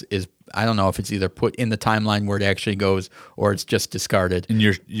card is I don't know if it's either put in the timeline where it actually goes or it's just discarded. And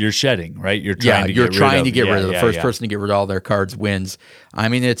you're shedding, right? You're trying to get rid of the first person to get rid of all their cards wins. I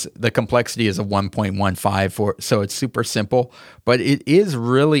mean, the complexity is a 1.15 so it's super simple, but it is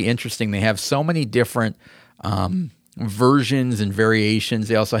really interesting. They have so many different versions and variations.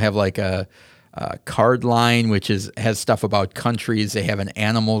 They also have like a card line, which has stuff about countries. They have an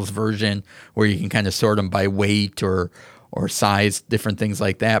animals version where you can kind of sort them by weight or size, different things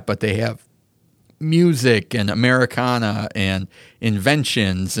like that. But they have music and Americana and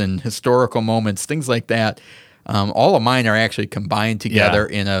inventions and historical moments, things like that. All of mine are actually combined together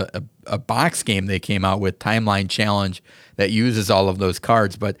in a box game they came out with, Timeline Challenge, that uses all of those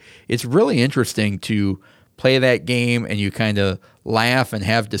cards. But it's really interesting to play that game and you kind of laugh and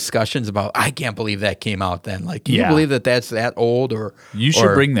have discussions about, I can't believe that came out then. Like, can you believe that's that old? Or you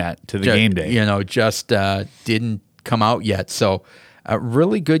should bring that to the game day. Just didn't come out yet. So a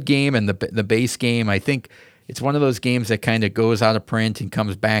really good game. And the base game, I think it's one of those games that kind of goes out of print and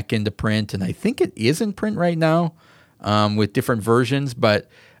comes back into print. And I think it is in print right now with different versions, but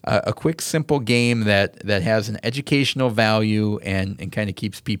a quick, simple game that has an educational value and kind of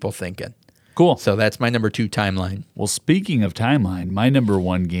keeps people thinking. Cool. So that's my number 2, Timeline. Well, speaking of Timeline, my number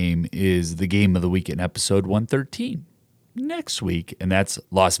 1 game is the game of the week in episode 113 next week, and that's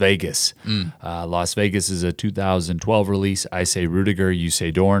Las Vegas. Las Vegas is a 2012 release. I say Rudiger, you say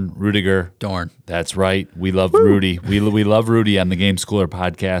Dorn. Rudiger. Dorn. That's right. We love Rudy. We love Rudy on the Game Schooler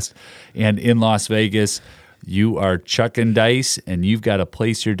podcast. And in Las Vegas, you are chucking dice, and you've got to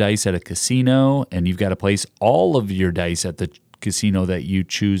place your dice at a casino, and you've got to place all of your dice at the casino that you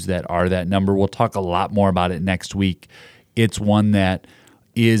choose that are that number. We'll talk a lot more about it next week. It's one that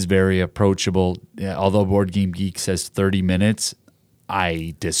is very approachable. Although Board Game Geek says 30 minutes,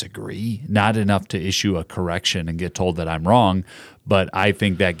 I disagree. Not enough to issue a correction and get told that I'm wrong, but I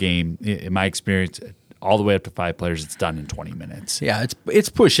think that game, in my experience, all the way up to 5 players, it's done in 20 minutes. Yeah, it's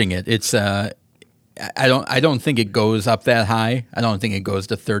pushing it. It's I don't think it goes up that high. I don't think it goes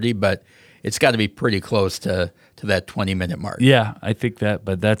to 30, but it's got to be pretty close to that 20-minute mark. Yeah, I think that,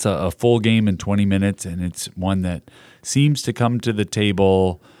 but that's a full game in 20 minutes, and it's one that seems to come to the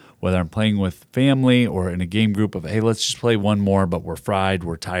table, whether I'm playing with family or in a game group of, hey, let's just play one more, but we're fried,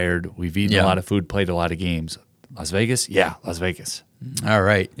 we're tired, we've eaten a lot of food, played a lot of games. Las Vegas? Yeah, Las Vegas. All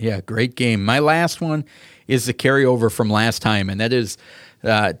right. Yeah, great game. My last one is the carryover from last time, and that is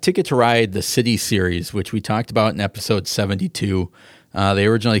Ticket to Ride, the City series, which we talked about in episode 72. They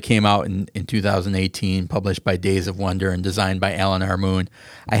originally came out in 2018, published by Days of Wonder and designed by Alan R. Moon.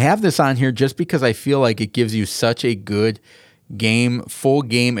 I have this on here just because I feel like it gives you such a good full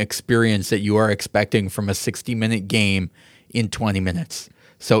game experience that you are expecting from a 60-minute game in 20 minutes.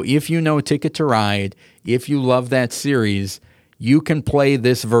 So if you know Ticket to Ride, if you love that series, you can play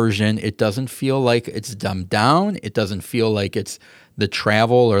this version. It doesn't feel like it's dumbed down. It doesn't feel like it's the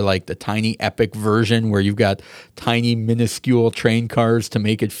travel or like the tiny epic version where you've got tiny minuscule train cars to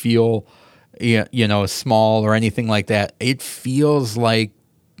make it feel, small or anything like that. It feels like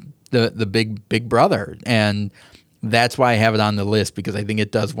the big brother, and that's why I have it on the list, because I think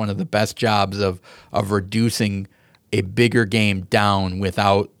it does one of the best jobs of reducing a bigger game down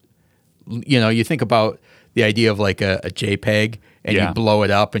without, you think about the idea of like a JPEG, and you blow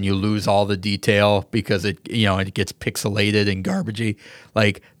it up and you lose all the detail because it gets pixelated and garbagey.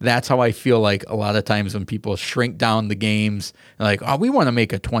 Like, that's how I feel like a lot of times when people shrink down the games, like, oh, we want to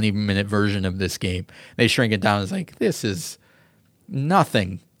make a 20-minute version of this game. They shrink it down. It's like, this is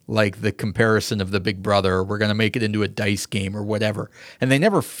nothing like the comparison of the Big Brother, or we're going to make it into a dice game or whatever. And they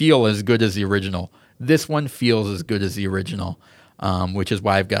never feel as good as the original. This one feels as good as the original, which is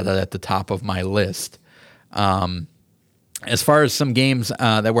why I've got it at the top of my list. As far as some games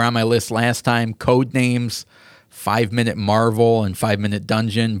that were on my list last time, Codenames, 5-Minute Marvel, and 5-Minute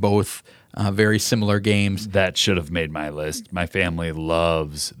Dungeon, both very similar games. That should have made my list. My family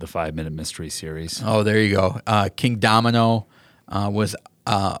loves the 5-Minute Mystery series. Oh, there you go. King Domino was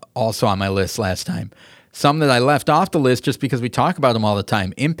also on my list last time. Some that I left off the list just because we talk about them all the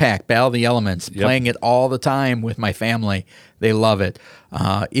time. Impact, Battle of the Elements, playing it all the time with my family. They love it.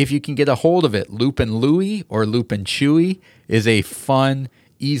 If you can get a hold of it, Loopin' Louie or Loopin' Chewy is a fun,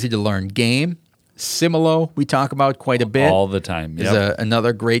 easy-to-learn game. Similo, we talk about quite a bit. All the time, is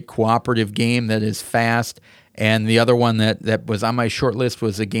another great cooperative game that is fast. And the other one that was on my short list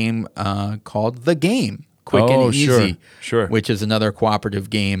was a game called The Game, Quick and Easy, sure. Which is another cooperative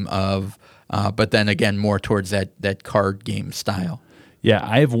game of... but then again, more towards that card game style. Yeah,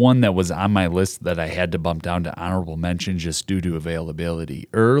 I have one that was on my list that I had to bump down to honorable mention just due to availability.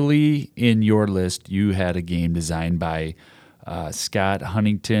 Early in your list, you had a game designed by Scott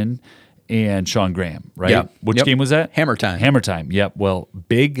Huntington and Sean Graham, right? Yep. Which game was that? Hammer Time. Hammer Time, yep. Well,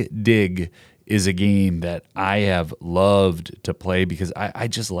 Big Dig is a game that I have loved to play because I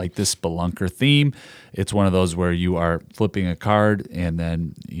just like this spelunker theme. It's one of those where you are flipping a card and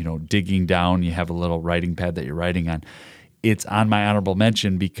then, digging down. You have a little writing pad that you're writing on. It's on my honorable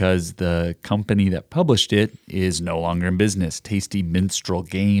mention because the company that published it is no longer in business, Tasty Minstrel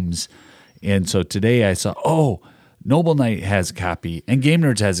Games. And so today I saw, Noble Knight has a copy and Game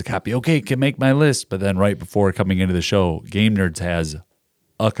Nerds has a copy. Okay, can make my list. But then right before coming into the show, Game Nerds has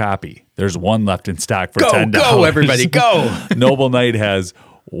a copy. There's one left in stock for $10. Go, everybody, go. Noble Knight has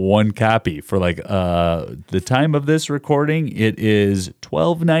one copy for the time of this recording. It is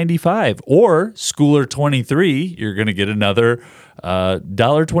 $12.95 or Schooler 23. You're going to get another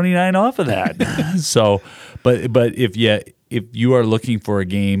 $1.29 off of that. So, but if you are looking for a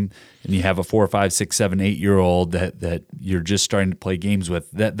game and you have a 4, 5, 6, 7, 8-year-old that you're just starting to play games with,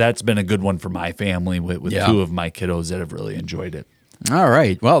 that's been a good one for my family with two of my kiddos that have really enjoyed it. All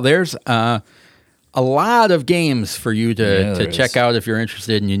right. Well, there's a lot of games for you to check out if you're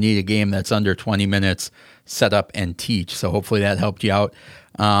interested and you need a game that's under 20 minutes, set up and teach. So hopefully that helped you out.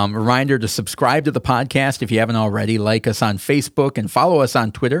 Reminder to subscribe to the podcast if you haven't already. Like us on Facebook and follow us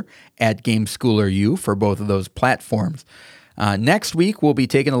on Twitter at GameSchoolerU for both of those platforms. Next week, we'll be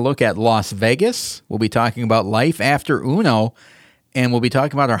taking a look at Las Vegas. We'll be talking about Life After Uno, and we'll be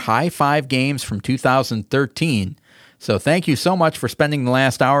talking about our high five games from 2013. So thank you so much for spending the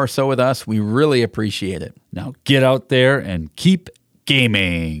last hour or so with us. We really appreciate it. Now get out there and keep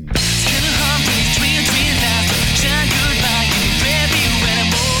gaming.